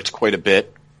gather it's quite a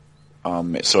bit.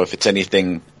 So if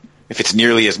it's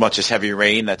nearly as much as Heavy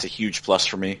Rain, that's a huge plus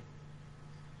for me.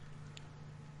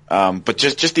 But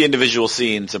just the individual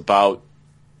scenes about,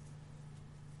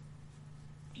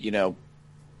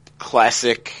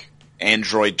 classic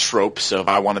Android tropes of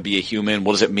I want to be a human.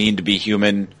 What does it mean to be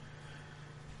human?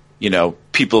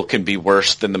 People can be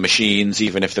worse than the machines,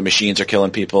 even if the machines are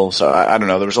killing people. So I don't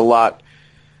know. There was a lot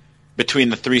between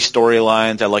the three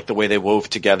storylines. I like the way they wove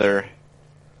together.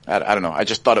 I don't know. I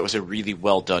just thought it was a really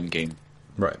well done game.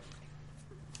 Right.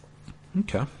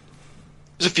 Okay.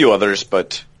 There's a few others,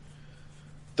 but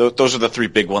those are the three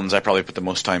big ones I probably put the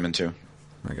most time into.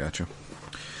 I got you.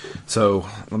 So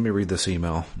let me read this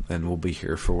email, and we'll be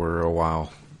here for a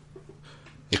while.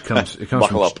 It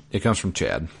comes from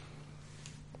Chad.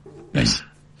 Nice.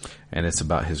 And it's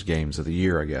about his games of the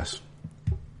year, I guess.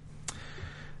 It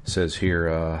says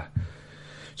here,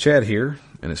 Chad here,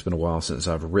 and it's been a while since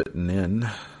I've written in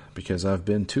because I've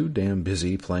been too damn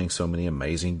busy playing so many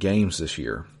amazing games this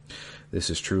year. This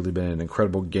has truly been an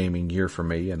incredible gaming year for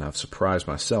me, and I've surprised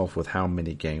myself with how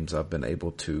many games I've been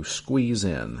able to squeeze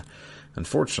in.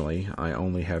 Unfortunately, I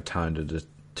only have time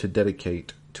to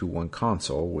dedicate to one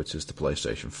console, which is the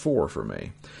PlayStation 4 for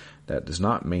me. That does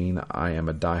not mean I am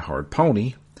a diehard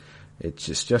pony.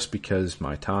 It's just because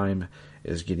my time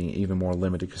is getting even more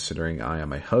limited considering I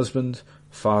am a husband,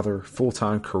 father,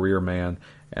 full-time career man,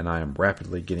 and I am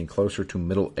rapidly getting closer to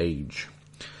middle age.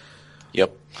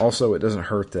 Yep. Also, it doesn't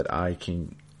hurt that I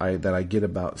get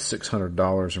about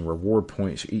 $600 in reward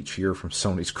points each year from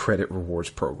Sony's credit rewards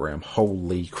program.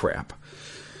 Holy crap.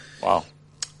 Wow.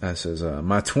 That says,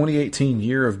 my 2018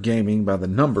 year of gaming by the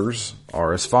numbers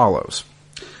are as follows.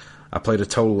 I played a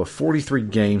total of 43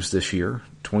 games this year,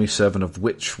 27 of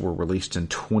which were released in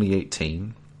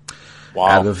 2018. Wow.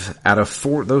 Out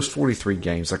of those 43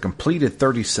 games, I completed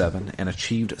 37 and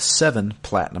achieved 7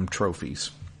 platinum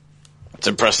trophies. That's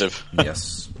impressive.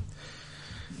 Yes.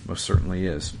 Most certainly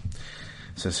is.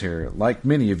 It says here, like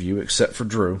many of you except for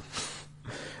Drew,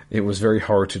 it was very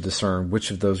hard to discern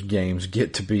which of those games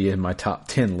get to be in my top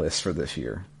 10 list for this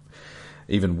year.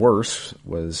 Even worse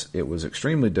it was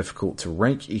extremely difficult to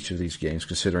rank each of these games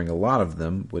considering a lot of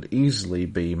them would easily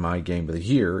be my game of the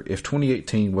year if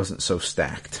 2018 wasn't so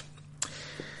stacked.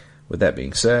 With that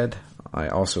being said, I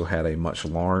also had a much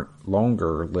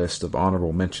longer list of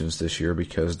honorable mentions this year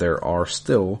because there are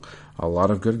still a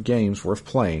lot of good games worth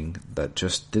playing that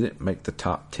just didn't make the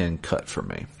top 10 cut for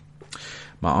me.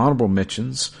 My honorable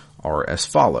mentions are as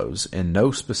follows in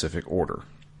no specific order.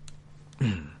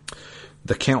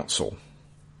 The Council.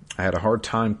 I had a hard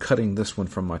time cutting this one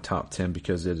from my top 10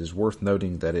 because it is worth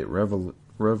noting that it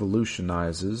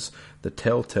revolutionizes the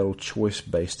Telltale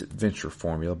choice-based adventure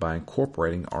formula by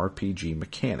incorporating RPG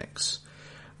mechanics.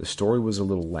 The story was a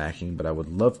little lacking, but I would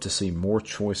love to see more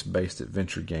choice-based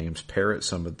adventure games parrot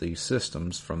some of these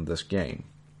systems from this game.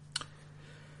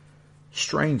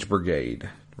 Strange Brigade.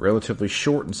 Relatively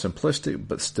short and simplistic,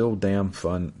 but still damn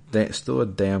fun. Still a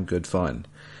damn good fun.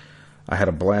 I had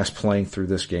a blast playing through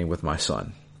this game with my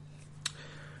son.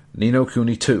 Ni no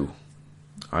Kuni 2.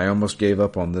 I almost gave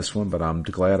up on this one, but I'm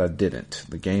glad I didn't.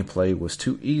 The gameplay was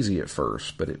too easy at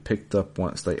first, but it picked up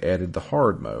once they added the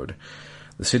hard mode.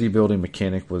 The city building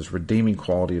mechanic was redeeming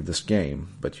quality of this game,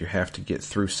 but you have to get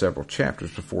through several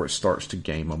chapters before it starts to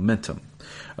gain momentum.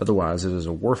 Otherwise, it is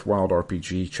a worthwhile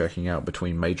RPG checking out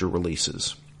between major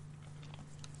releases.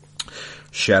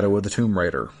 Shadow of the Tomb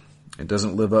Raider. It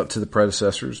doesn't live up to the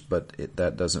predecessors, but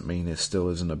that doesn't mean it still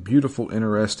isn't a beautiful,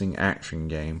 interesting action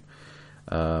game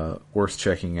worth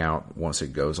checking out once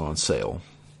it goes on sale.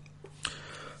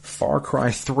 Far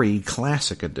Cry 3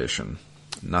 Classic Edition.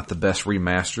 Not the best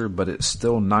remaster, but it's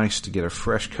still nice to get a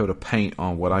fresh coat of paint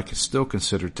on what I could still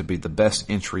consider to be the best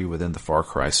entry within the Far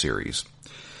Cry series.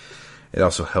 It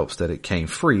also helps that it came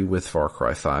free with Far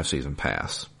Cry 5 Season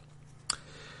Pass.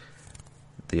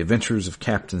 The Adventures of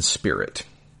Captain Spirit.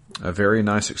 A very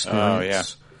nice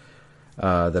experience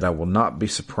that I will not be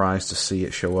surprised to see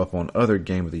it show up on other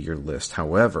Game of the Year lists.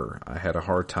 However, I had a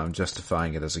hard time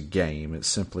justifying it as a game. It's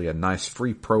simply a nice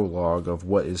free prologue of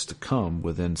what is to come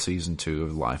within Season 2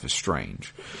 of Life is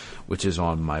Strange, which is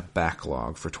on my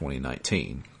backlog for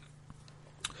 2019.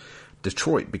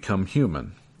 Detroit Become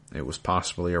Human. It was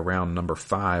possibly around number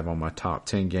 5 on my top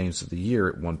 10 games of the year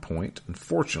at one point.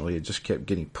 Unfortunately, it just kept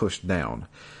getting pushed down.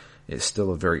 It's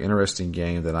still a very interesting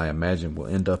game that I imagine will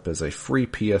end up as a free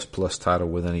PS Plus title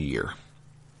within a year.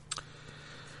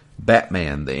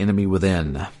 Batman, The Enemy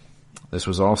Within. This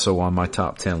was also on my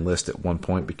top 10 list at one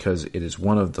point because it is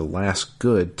one of the last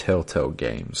good Telltale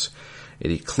games.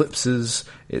 It eclipses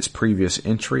its previous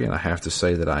entry, and I have to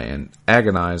say that I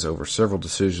agonize over several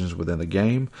decisions within the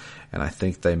game, and I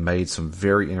think they made some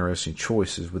very interesting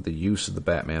choices with the use of the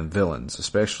Batman villains,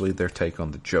 especially their take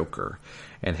on the Joker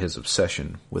and his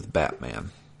obsession with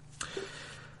Batman.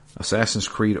 Assassin's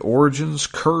Creed Origins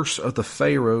Curse of the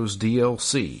Pharaohs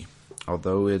DLC.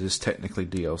 Although it is technically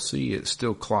DLC, it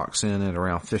still clocks in at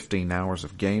around 15 hours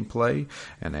of gameplay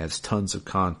and adds tons of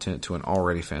content to an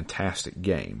already fantastic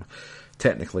game.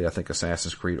 Technically, I think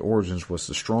Assassin's Creed Origins was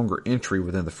the stronger entry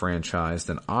within the franchise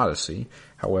than Odyssey.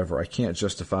 However, I can't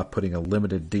justify putting a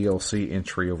limited DLC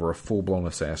entry over a full-blown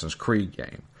Assassin's Creed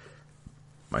game.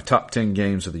 My top 10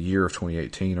 games of the year of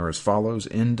 2018 are as follows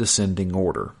in descending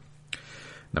order.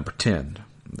 Number 10,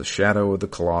 The Shadow of the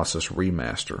Colossus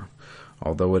Remaster.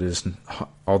 Although it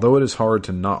is hard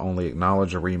to not only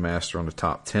acknowledge a remaster on the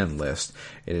top 10 list,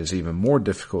 it is even more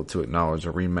difficult to acknowledge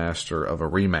a remaster of a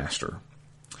remaster.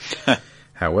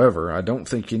 However, I don't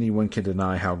think anyone can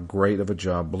deny how great of a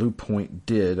job Bluepoint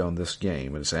did on this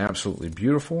game. It is absolutely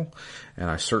beautiful, and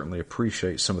I certainly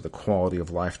appreciate some of the quality of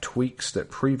life tweaks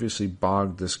that previously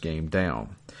bogged this game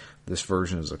down. This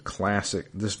version is a classic.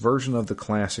 This version of the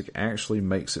classic actually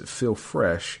makes it feel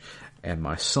fresh, and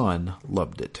my son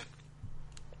loved it.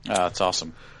 That's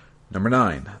awesome. Number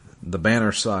 9, the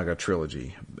Banner Saga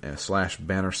Trilogy /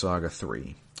 Banner Saga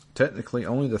 3. Technically,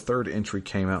 only the third entry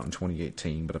came out in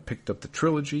 2018, but I picked up the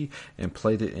trilogy and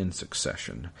played it in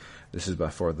succession. This is by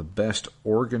far the best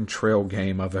Oregon Trail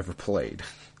game I've ever played.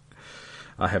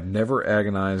 I have never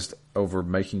agonized over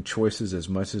making choices as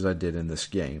much as I did in this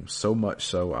game, so much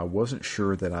so I wasn't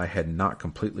sure that I had not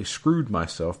completely screwed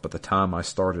myself by the time I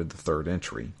started the third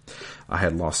entry. I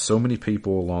had lost so many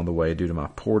people along the way due to my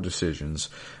poor decisions,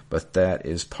 but that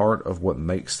is part of what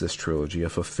makes this trilogy a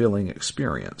fulfilling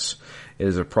experience. It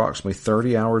is approximately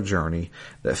a 30-hour journey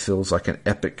that feels like an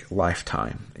epic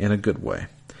lifetime, in a good way.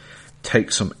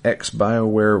 Take some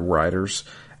ex-BioWare writers,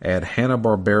 add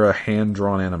Hanna-Barbera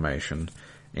hand-drawn animation,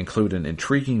 include an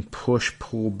intriguing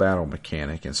push-pull battle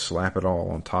mechanic, and slap it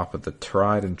all on top of the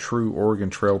tried-and-true Oregon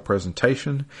Trail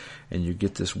presentation, and you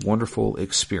get this wonderful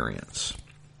experience.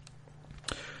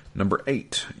 Number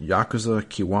 8, Yakuza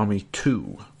Kiwami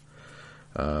 2.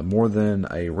 More than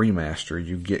a remaster,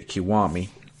 you get Kiwami.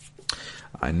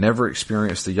 I never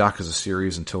experienced the Yakuza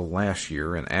series until last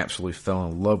year and absolutely fell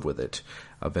in love with it.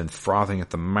 I've been frothing at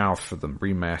the mouth for the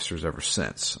remasters ever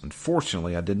since.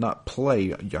 Unfortunately, I did not play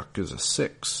Yakuza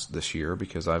 6 this year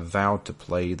because I vowed to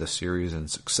play the series in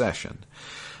succession.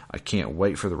 I can't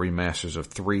wait for the remasters of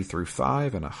 3 through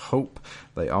 5, and I hope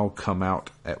they all come out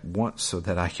at once so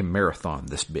that I can marathon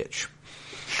this bitch.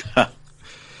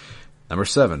 Number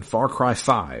 7, Far Cry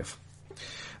 5.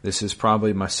 This is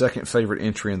probably my second favorite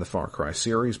entry in the Far Cry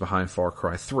series behind Far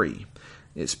Cry 3.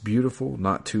 It's beautiful,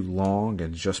 not too long,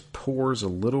 and just pours a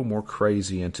little more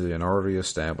crazy into an already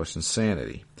established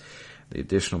insanity. The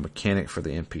additional mechanic for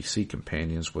the NPC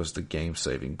companions was the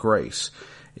game-saving grace.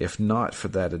 If not for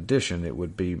that addition, it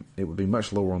would be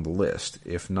much lower on the list,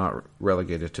 if not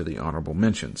relegated to the honorable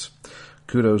mentions.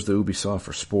 Kudos to Ubisoft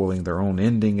for spoiling their own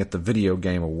ending at the Video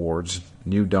Game Awards.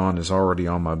 New Dawn is already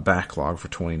on my backlog for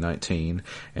 2019,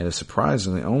 and is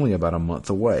surprisingly only about a month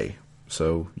away.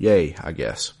 So, yay, I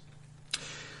guess.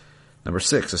 Number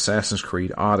 6, Assassin's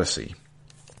Creed Odyssey.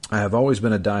 I have always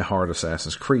been a die-hard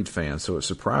Assassin's Creed fan, so it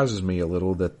surprises me a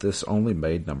little that this only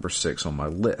made number 6 on my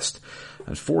list.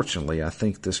 Unfortunately, I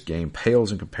think this game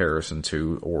pales in comparison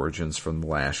to Origins from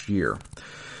last year.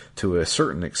 To a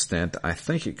certain extent, I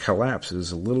think it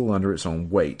collapses a little under its own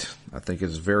weight. I think it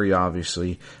is very obvious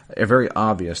that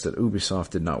Ubisoft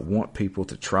did not want people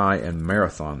to try and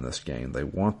marathon this game. They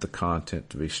want the content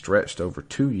to be stretched over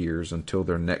 2 years until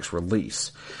their next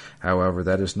release. However,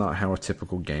 that is not how a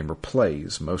typical gamer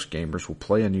plays. Most gamers will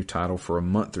play a new title for a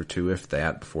month or two, if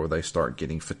that, before they start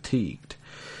getting fatigued.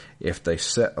 If they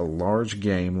set a large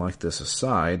game like this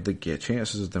aside, the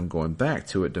chances of them going back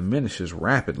to it diminishes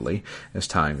rapidly as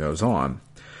time goes on.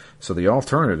 So the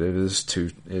alternative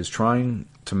is trying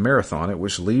to marathon it,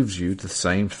 which leaves you the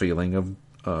same feeling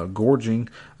of gorging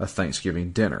a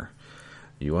Thanksgiving dinner.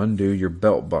 You undo your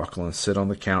belt buckle and sit on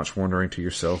the couch wondering to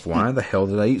yourself, why in the hell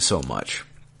did I eat so much?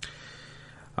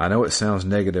 I know I sound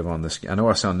negative on this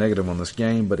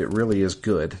game, but it really is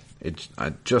good.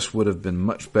 I just would have been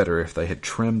much better if they had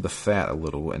trimmed the fat a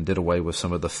little and did away with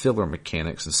some of the filler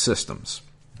mechanics and systems.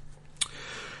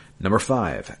 Number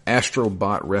 5,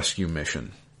 Astrobot Rescue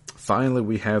Mission. Finally,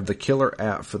 we have the killer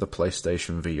app for the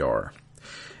PlayStation VR.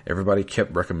 Everybody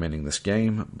kept recommending this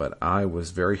game, but I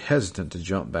was very hesitant to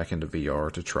jump back into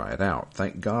VR to try it out.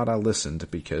 Thank God I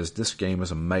listened, because this game is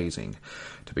amazing.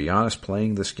 To be honest,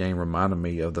 playing this game reminded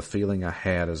me of the feeling I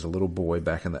had as a little boy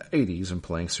back in the 80s and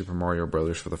playing Super Mario Bros.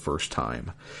 For the first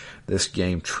time. This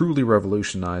game truly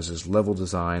revolutionizes level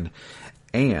design,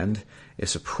 and it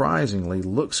surprisingly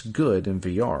looks good in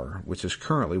VR, which is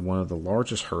currently one of the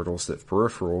largest hurdles that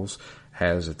Peripherals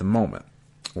has at the moment.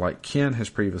 Like Ken has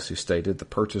previously stated, the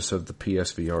purchase of the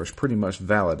PSVR is pretty much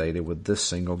validated with this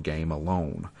single game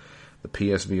alone. The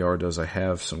PSVR does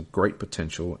have some great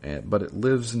potential, but it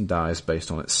lives and dies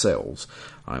based on its sales.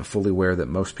 I am fully aware that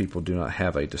most people do not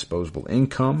have a disposable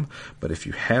income, but if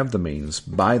you have the means,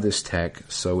 buy this tech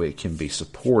so it can be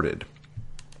supported.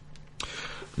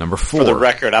 Number 4. For the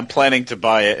record, I'm planning to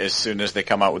buy it as soon as they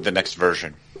come out with the next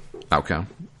version. Okay.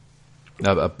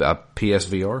 A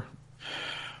PSVR?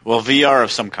 Well, VR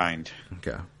of some kind.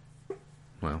 Okay.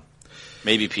 Well.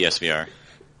 Maybe PSVR.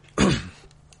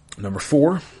 Number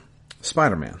 4,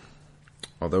 Spider-Man.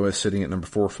 Although it's sitting at number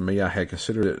 4 for me, I had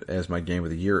considered it as my game of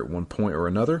the year at one point or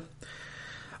another.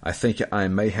 I think I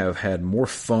may have had more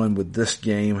fun with this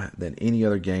game than any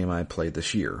other game I played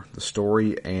this year. The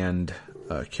story and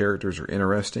characters are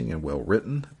interesting and well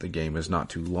written. The game is not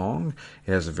too long.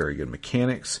 It has a very good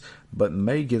mechanics, but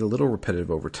may get a little repetitive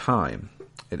over time.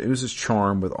 It oozes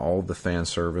charm with all of the fan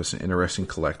service and interesting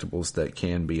collectibles that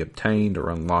can be obtained or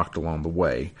unlocked along the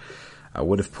way. I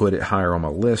would have put it higher on my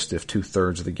list if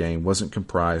 2/3 of the game wasn't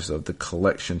comprised of the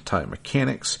collection-type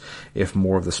mechanics, if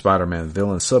more of the Spider-Man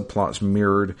villain subplots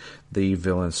mirrored the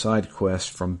villain side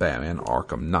quest from Batman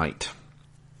Arkham Knight.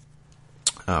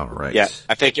 All right. Yeah,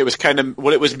 I think it was kind of,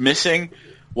 what it was missing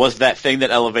was that thing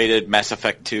that elevated Mass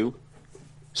Effect 2.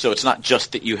 So it's not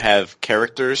just that you have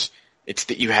characters, it's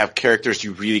that you have characters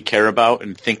you really care about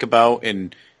and think about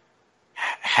and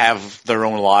have their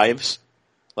own lives.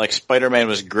 Like, Spider-Man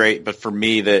was great, but for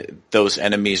me, those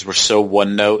enemies were so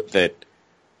one note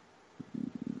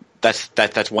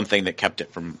that's one thing that kept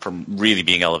it from really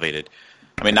being elevated.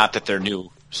 I mean, not that they're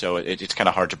new, so it's kind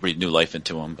of hard to breathe new life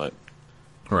into them, but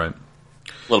right.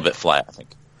 A little bit flat, I think.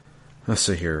 Let's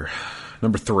see here.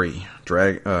 Number 3,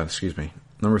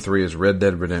 Number 3 is Red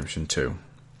Dead Redemption 2.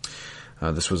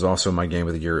 This was also my game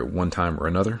of the year at one time or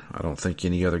another. I don't think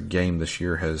any other game this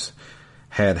year has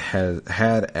had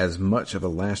as much of a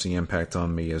lasting impact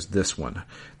on me as this one.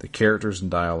 The characters and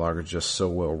dialogue are just so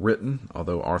well written,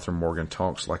 although Arthur Morgan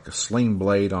talks like a sling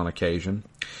blade on occasion.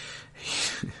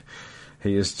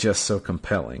 He is just so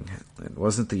compelling. It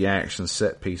wasn't the action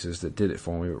set pieces that did it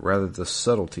for me, but rather the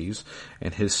subtleties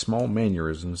and his small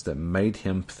mannerisms that made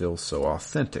him feel so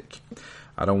authentic.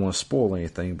 I don't want to spoil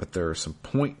anything, but there are some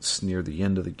points near the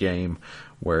end of the game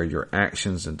where your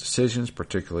actions and decisions,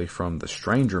 particularly from the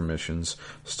stranger missions,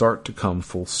 start to come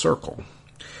full circle.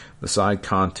 The side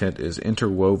content is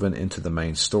interwoven into the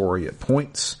main story at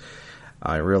points.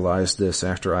 I realized this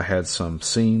after I had some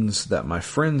scenes that my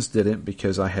friends didn't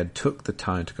because I had took the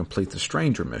time to complete the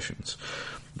stranger missions.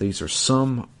 These were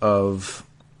some of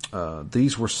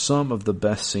the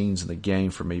best scenes in the game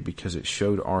for me because it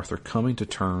showed Arthur coming to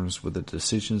terms with the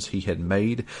decisions he had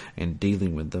made and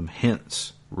dealing with them,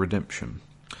 hence redemption.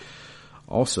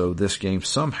 Also, this game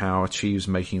somehow achieves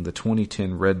making the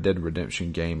 2010 Red Dead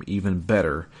Redemption game even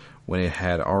better when it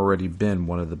had already been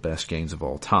one of the best games of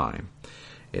all time.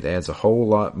 It adds a whole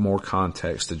lot more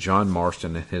context to John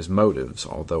Marston and his motives.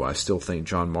 Although I still think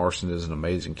John Marston is an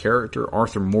amazing character,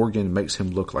 Arthur Morgan makes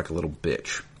him look like a little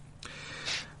bitch.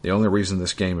 The only reason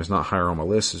this game is not higher on my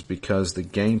list is because the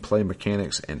gameplay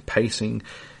mechanics and pacing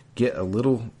get a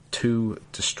little too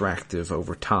distractive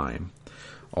over time.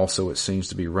 Also, it seems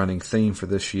to be running theme for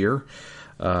this year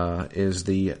is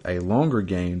a longer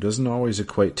game doesn't always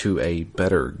equate to a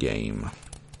better game.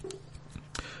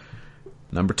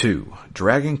 Number 2,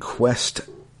 Dragon Quest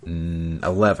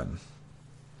 11.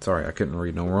 Sorry, I couldn't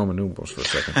read no Roman numerals for a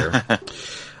second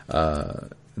there.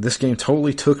 This game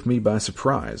totally took me by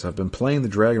surprise. I've been playing the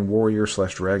Dragon Warrior /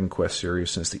 Dragon Quest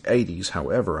series since the 80s.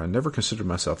 However, I never considered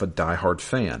myself a diehard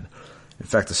fan. In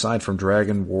fact, aside from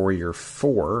Dragon Warrior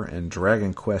 4 and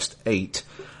Dragon Quest 8,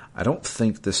 I don't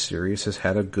think this series has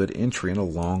had a good entry in a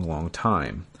long, long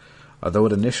time. Although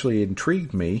it initially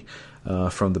intrigued me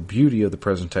from the beauty of the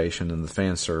presentation and the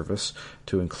fan service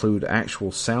to include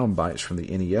actual sound bites from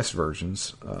the NES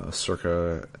versions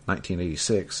circa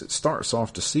 1986, it starts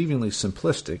off deceivingly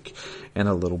simplistic and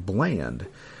a little bland.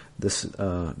 This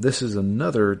is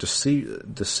another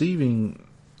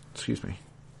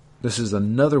This is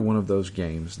another one of those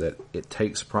games that it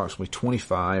takes approximately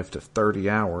 25 to 30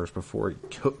 hours before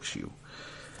it hooks you.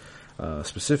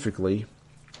 Specifically,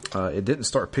 It didn't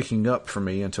start picking up for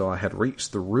me until I had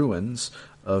reached the ruins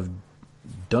of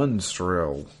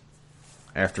Dunstrel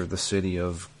after the city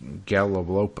of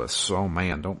Galliopus. Oh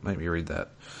man, don't make me read that.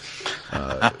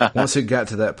 Once it got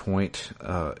to that point,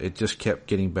 it just kept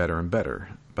getting better and better.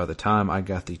 By the time I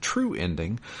got the true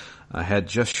ending, I had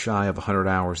just shy of 100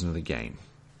 hours into the game.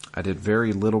 I did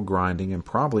very little grinding and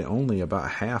probably only about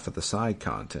half of the side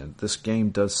content. This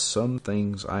game does some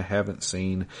things I haven't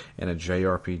seen in a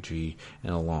JRPG in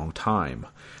a long time.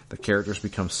 The characters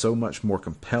become so much more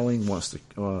compelling once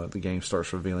the game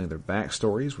starts revealing their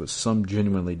backstories, with some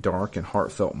genuinely dark and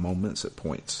heartfelt moments at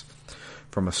points.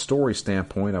 From a story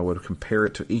standpoint, I would compare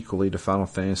it equally to Final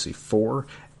Fantasy IV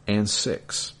and VI.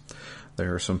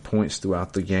 There are some points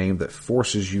throughout the game that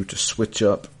forces you to switch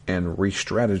up and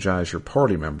re-strategize your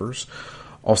party members.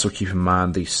 Also keep in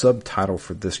mind the subtitle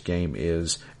for this game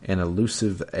is An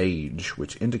Elusive Age,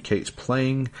 which indicates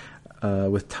playing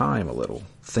with time a little.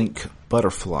 Think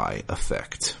butterfly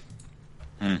effect.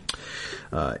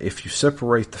 If you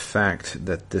separate the fact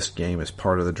that this game is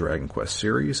part of the Dragon Quest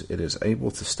series, it is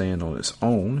able to stand on its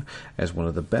own as one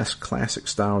of the best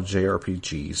classic-style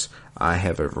JRPGs I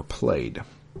have ever played.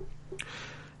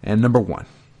 And number 1,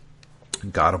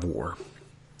 God of War.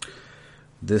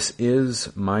 This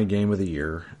is my game of the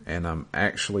year, and I'm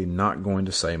actually not going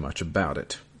to say much about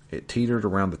it. It teetered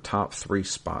around the top 3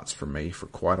 spots for me for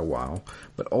quite a while,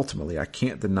 but ultimately I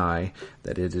can't deny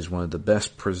that it is one of the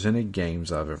best presented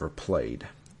games I've ever played.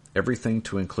 Everything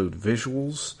to include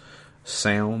visuals,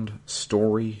 sound,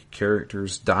 story,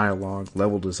 characters, dialogue,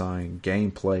 level design,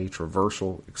 gameplay,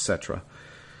 traversal, etc.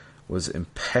 was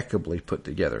impeccably put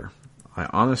together. I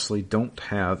honestly don't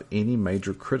have any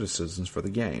major criticisms for the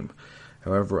game.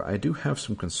 However, I do have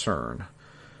some concern.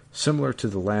 Similar to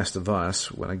The Last of Us,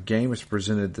 when a game is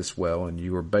presented this well and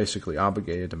you are basically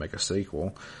obligated to make a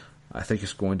sequel, I think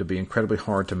it's going to be incredibly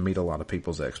hard to meet a lot of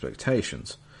people's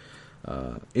expectations.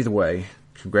 Either way,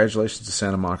 congratulations to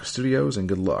Santa Monica Studios and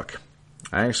good luck.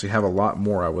 I actually have a lot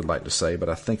more I would like to say, but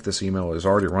I think this email is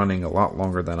already running a lot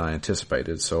longer than I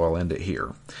anticipated, so I'll end it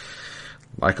here.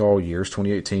 Like all years,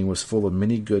 2018 was full of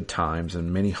many good times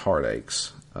and many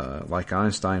heartaches. Like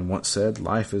Einstein once said,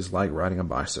 life is like riding a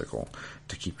bicycle.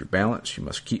 To keep your balance, you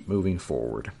must keep moving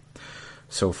forward.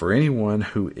 So for anyone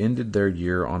who ended their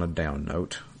year on a down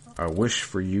note, I wish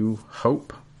for you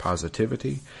hope,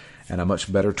 positivity, and a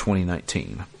much better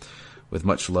 2019. With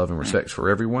much love and respect for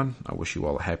everyone, I wish you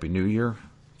all a happy new year.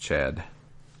 Chad.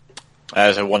 That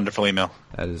is a wonderful email.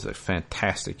 That is a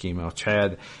fantastic email.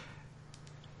 Chad,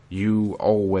 you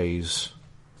always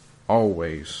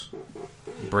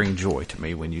bring joy to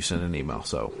me when you send an email,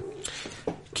 so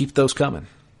keep those coming.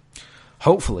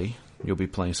 Hopefully, you'll be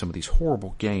playing some of these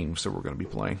horrible games that we're going to be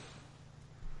playing.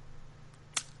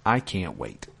 I can't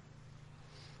wait.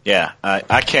 Yeah,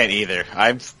 I can't either.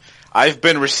 I've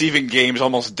been receiving games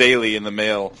almost daily in the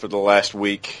mail for the last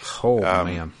week. Oh,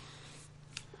 man.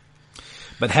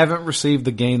 But haven't received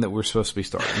the game that we're supposed to be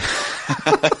starting.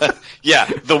 Yeah,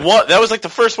 that was like the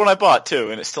first one I bought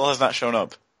too, and it still has not shown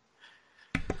up.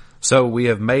 So we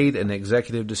have made an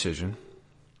executive decision.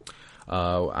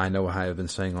 I know I have been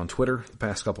saying on Twitter the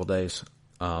past couple of days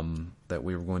that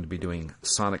we were going to be doing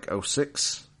Sonic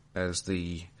 06 as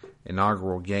the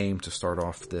inaugural game to start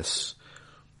off this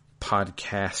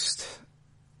podcast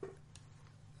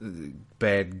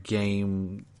bad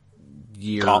game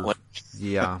year. Gauntlet.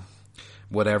 Yeah,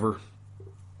 whatever.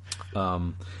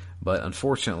 But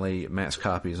unfortunately, Matt's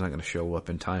copy is not going to show up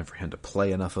in time for him to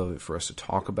play enough of it for us to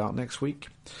talk about next week.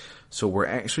 So we're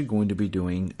actually going to be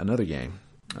doing another game.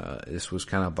 This was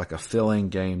kind of like a fill-in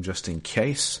game just in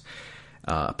case.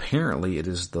 Apparently, it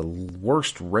is the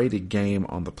worst rated game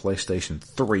on the PlayStation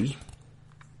 3.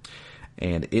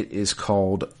 And it is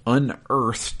called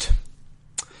Unearthed.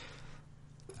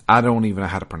 I don't even know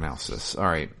how to pronounce this. All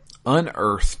right.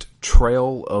 Unearthed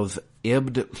Trail of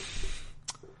Ibn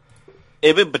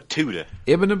Batuta.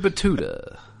 Ibn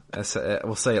Batuta.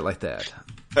 We'll say it like that.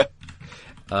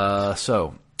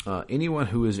 So, anyone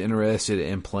who is interested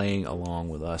in playing along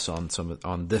with us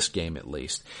on this game at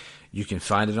least, you can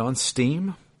find it on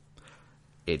Steam.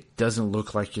 It doesn't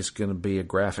look like it's going to be a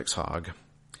graphics hog.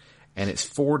 And it's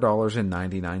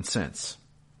 $4.99.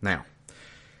 Now,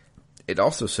 it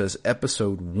also says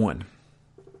Episode 1.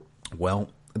 Well,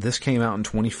 this came out in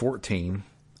 2014.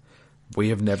 We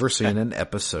have never seen an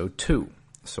Episode 2.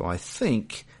 So I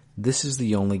think this is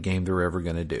the only game they're ever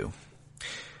going to do.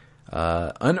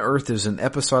 Unearthed is an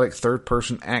episodic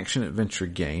third-person action-adventure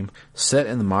game set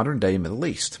in the modern-day Middle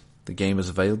East. The game is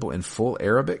available in full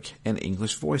Arabic and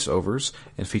English voiceovers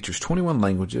and features 21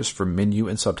 languages for menu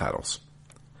and subtitles.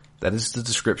 That is the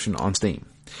description on Steam.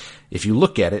 If you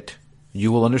look at it,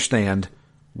 you will understand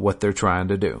what they're trying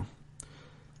to do.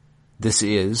 This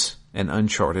is an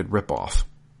Uncharted ripoff.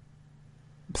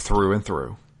 Through and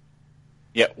through.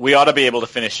 Yeah, we ought to be able to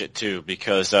finish it too,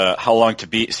 because How Long to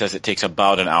Beat says it takes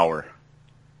about an hour.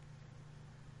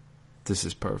 This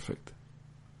is perfect.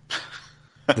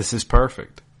 This is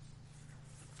perfect.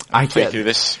 I played through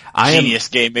this genius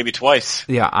game maybe twice.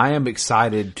 Yeah, I am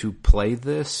excited to play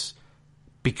this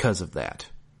because of that.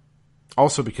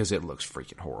 Also because it looks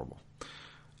freaking horrible.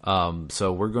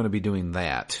 So we're going to be doing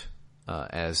that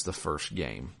as the first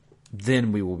game.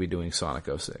 Then we will be doing Sonic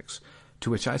 06. To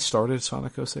which I started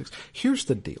Sonic 06. Here's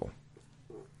the deal.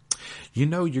 You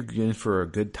know you're in for a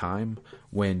good time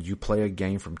when you play a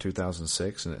game from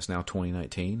 2006 and it's now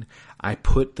 2019. I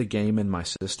put the game in my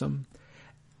system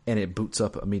and it boots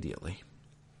up immediately.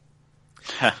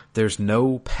 There's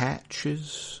no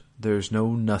patches. There's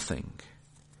no nothing.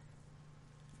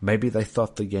 Maybe they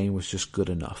thought the game was just good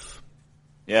enough.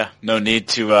 Yeah, no need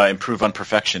to improve on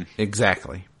perfection.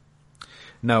 Exactly.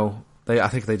 No, I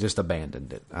think they just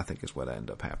abandoned it, I think is what ended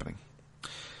up happening.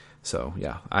 So,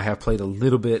 yeah, I have played a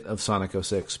little bit of Sonic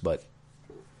 06, but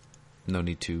no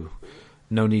need to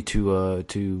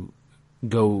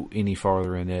go any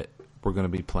farther in it. We're going to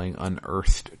be playing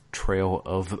Unearthed Trail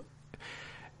of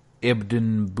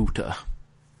Ibn Batua.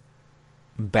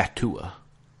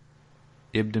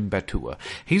 Ibn Batua.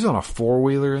 He's on a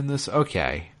four-wheeler in this?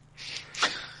 Okay.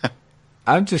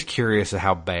 I'm just curious of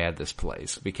how bad this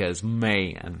plays, because,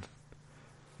 man,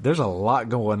 there's a lot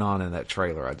going on in that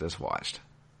trailer I just watched.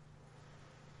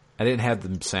 I didn't have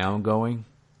the sound going,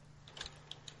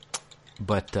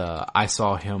 but I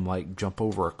saw him like jump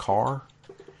over a car,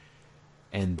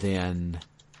 and then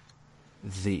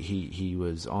he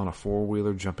was on a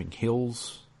four-wheeler jumping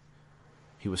hills.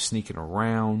 He was sneaking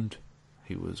around.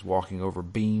 He was walking over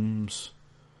beams.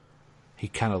 He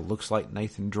kind of looks like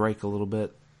Nathan Drake a little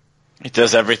bit. He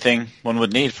does everything one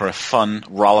would need for a fun,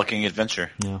 rollicking adventure.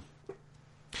 Yeah.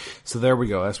 So there we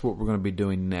go. That's what we're going to be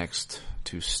doing next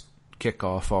to kick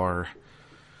off our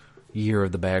year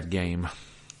of the bad game.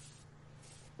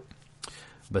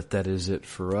 But that is it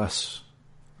for us.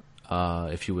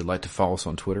 If you would like to follow us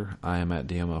on Twitter, I am at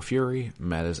DML Fury,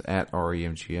 Matt is at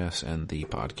REMGS, and the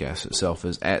podcast itself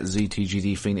is at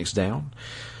ZTGD Phoenix Down.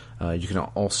 You can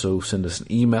also send us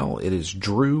an email. It is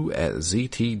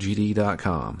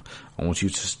drew@ztgd.com. I want you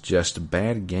to suggest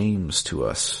bad games to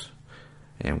us,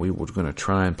 and we were going to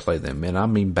try and play them. And I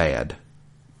mean bad.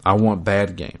 I want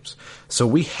bad games. So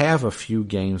we have a few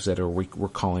games that we're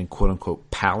calling quote-unquote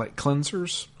palate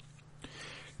cleansers.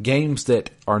 Games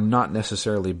that are not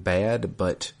necessarily bad,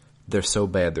 but they're so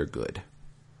bad they're good.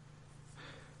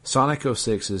 Sonic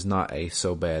 06 is not a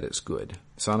so bad it's good.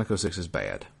 Sonic 06 is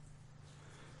bad.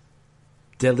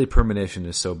 Deadly Premonition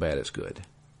is so bad it's good.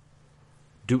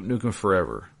 Duke Nukem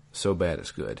Forever, so bad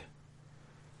it's good.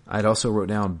 I'd also wrote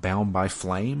down Bound by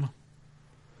Flame,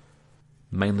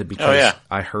 mainly because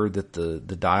I heard that the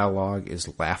dialogue is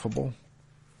laughable,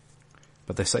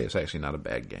 but they say it's actually not a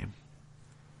bad game.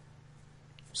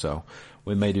 So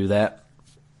we may do that.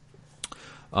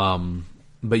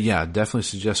 But yeah, definitely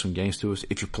suggest some games to us.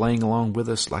 If you're playing along with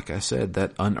us, like I said,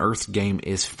 that Unearthed game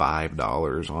is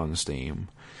 $5 on Steam.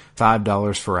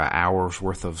 $5 for an hour's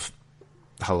worth of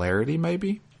hilarity,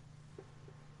 maybe?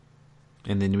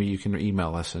 And then you can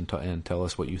email us and tell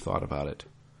us what you thought about it.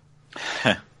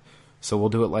 So we'll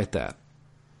do it like that.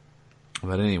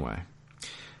 But anyway,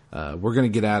 we're going to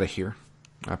get out of here.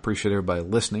 I appreciate everybody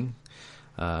listening.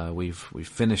 We've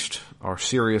finished our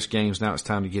serious games. Now it's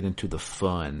time to get into the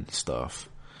fun stuff.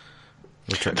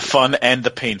 The fun and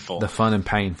the painful. The fun and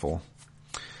painful.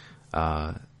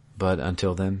 But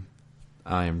until then,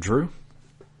 I am Drew.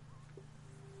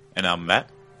 And I'm Matt.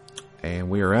 And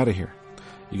we are out of here.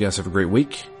 You guys have a great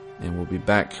week, and we'll be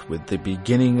back with the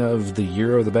beginning of the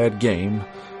year of the bad game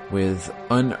with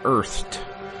Unearthed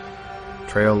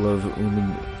Trail of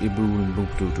Ibu and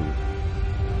Bumtutu.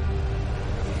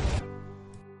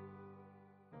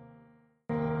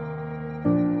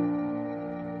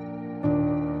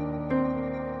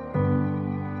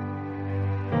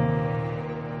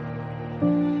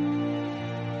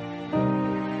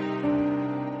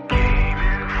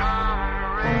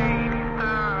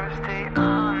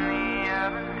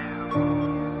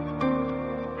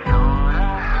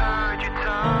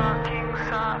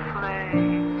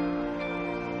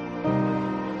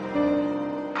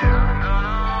 Turn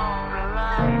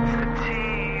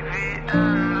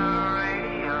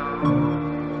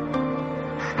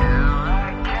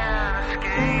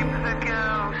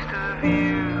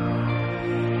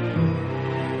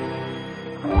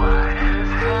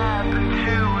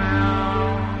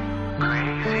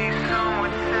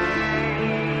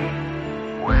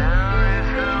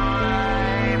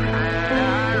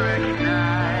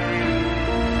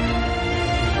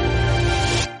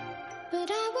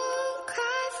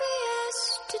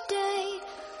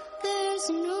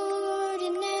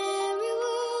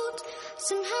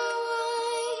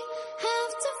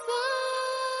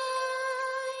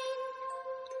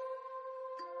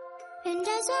And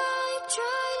as I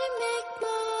try to make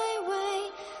my way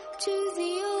to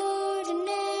the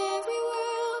ordinary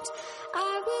world,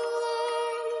 I will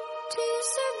learn to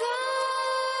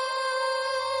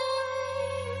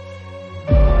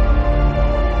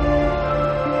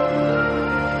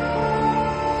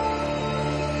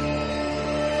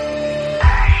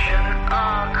Passion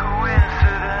or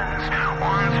coincidence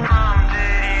once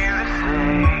prompted you to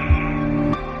say,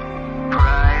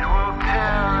 pride will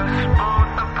tear us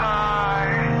both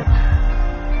apart.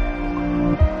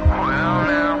 Well,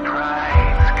 now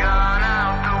pride's gone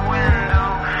out the window,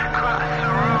 cross the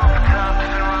rooftops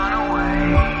and run away.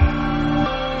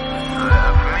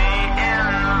 Left me in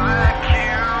the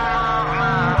vacuum of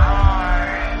my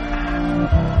heart.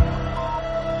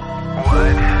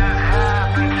 What has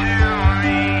happened to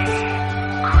me?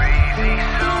 Crazy,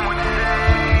 some would say.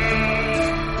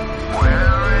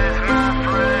 Where is my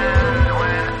friend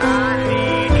when I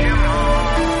need you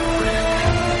most?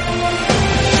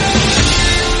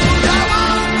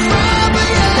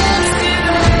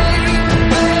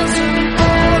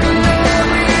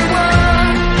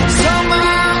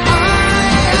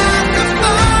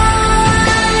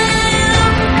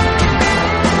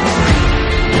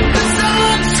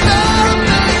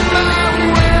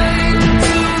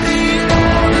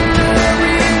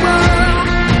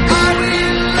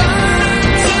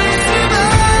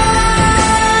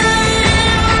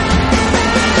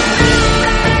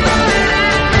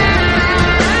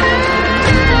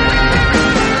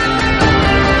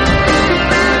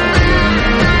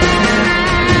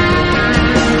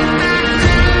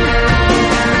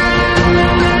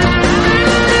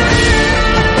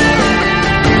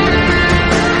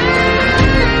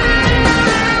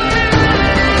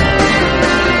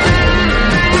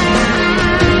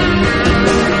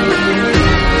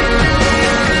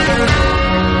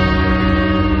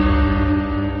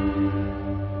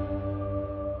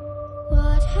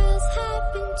 What has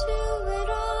happened to it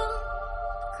all?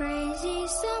 Crazy,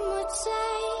 some would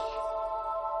say.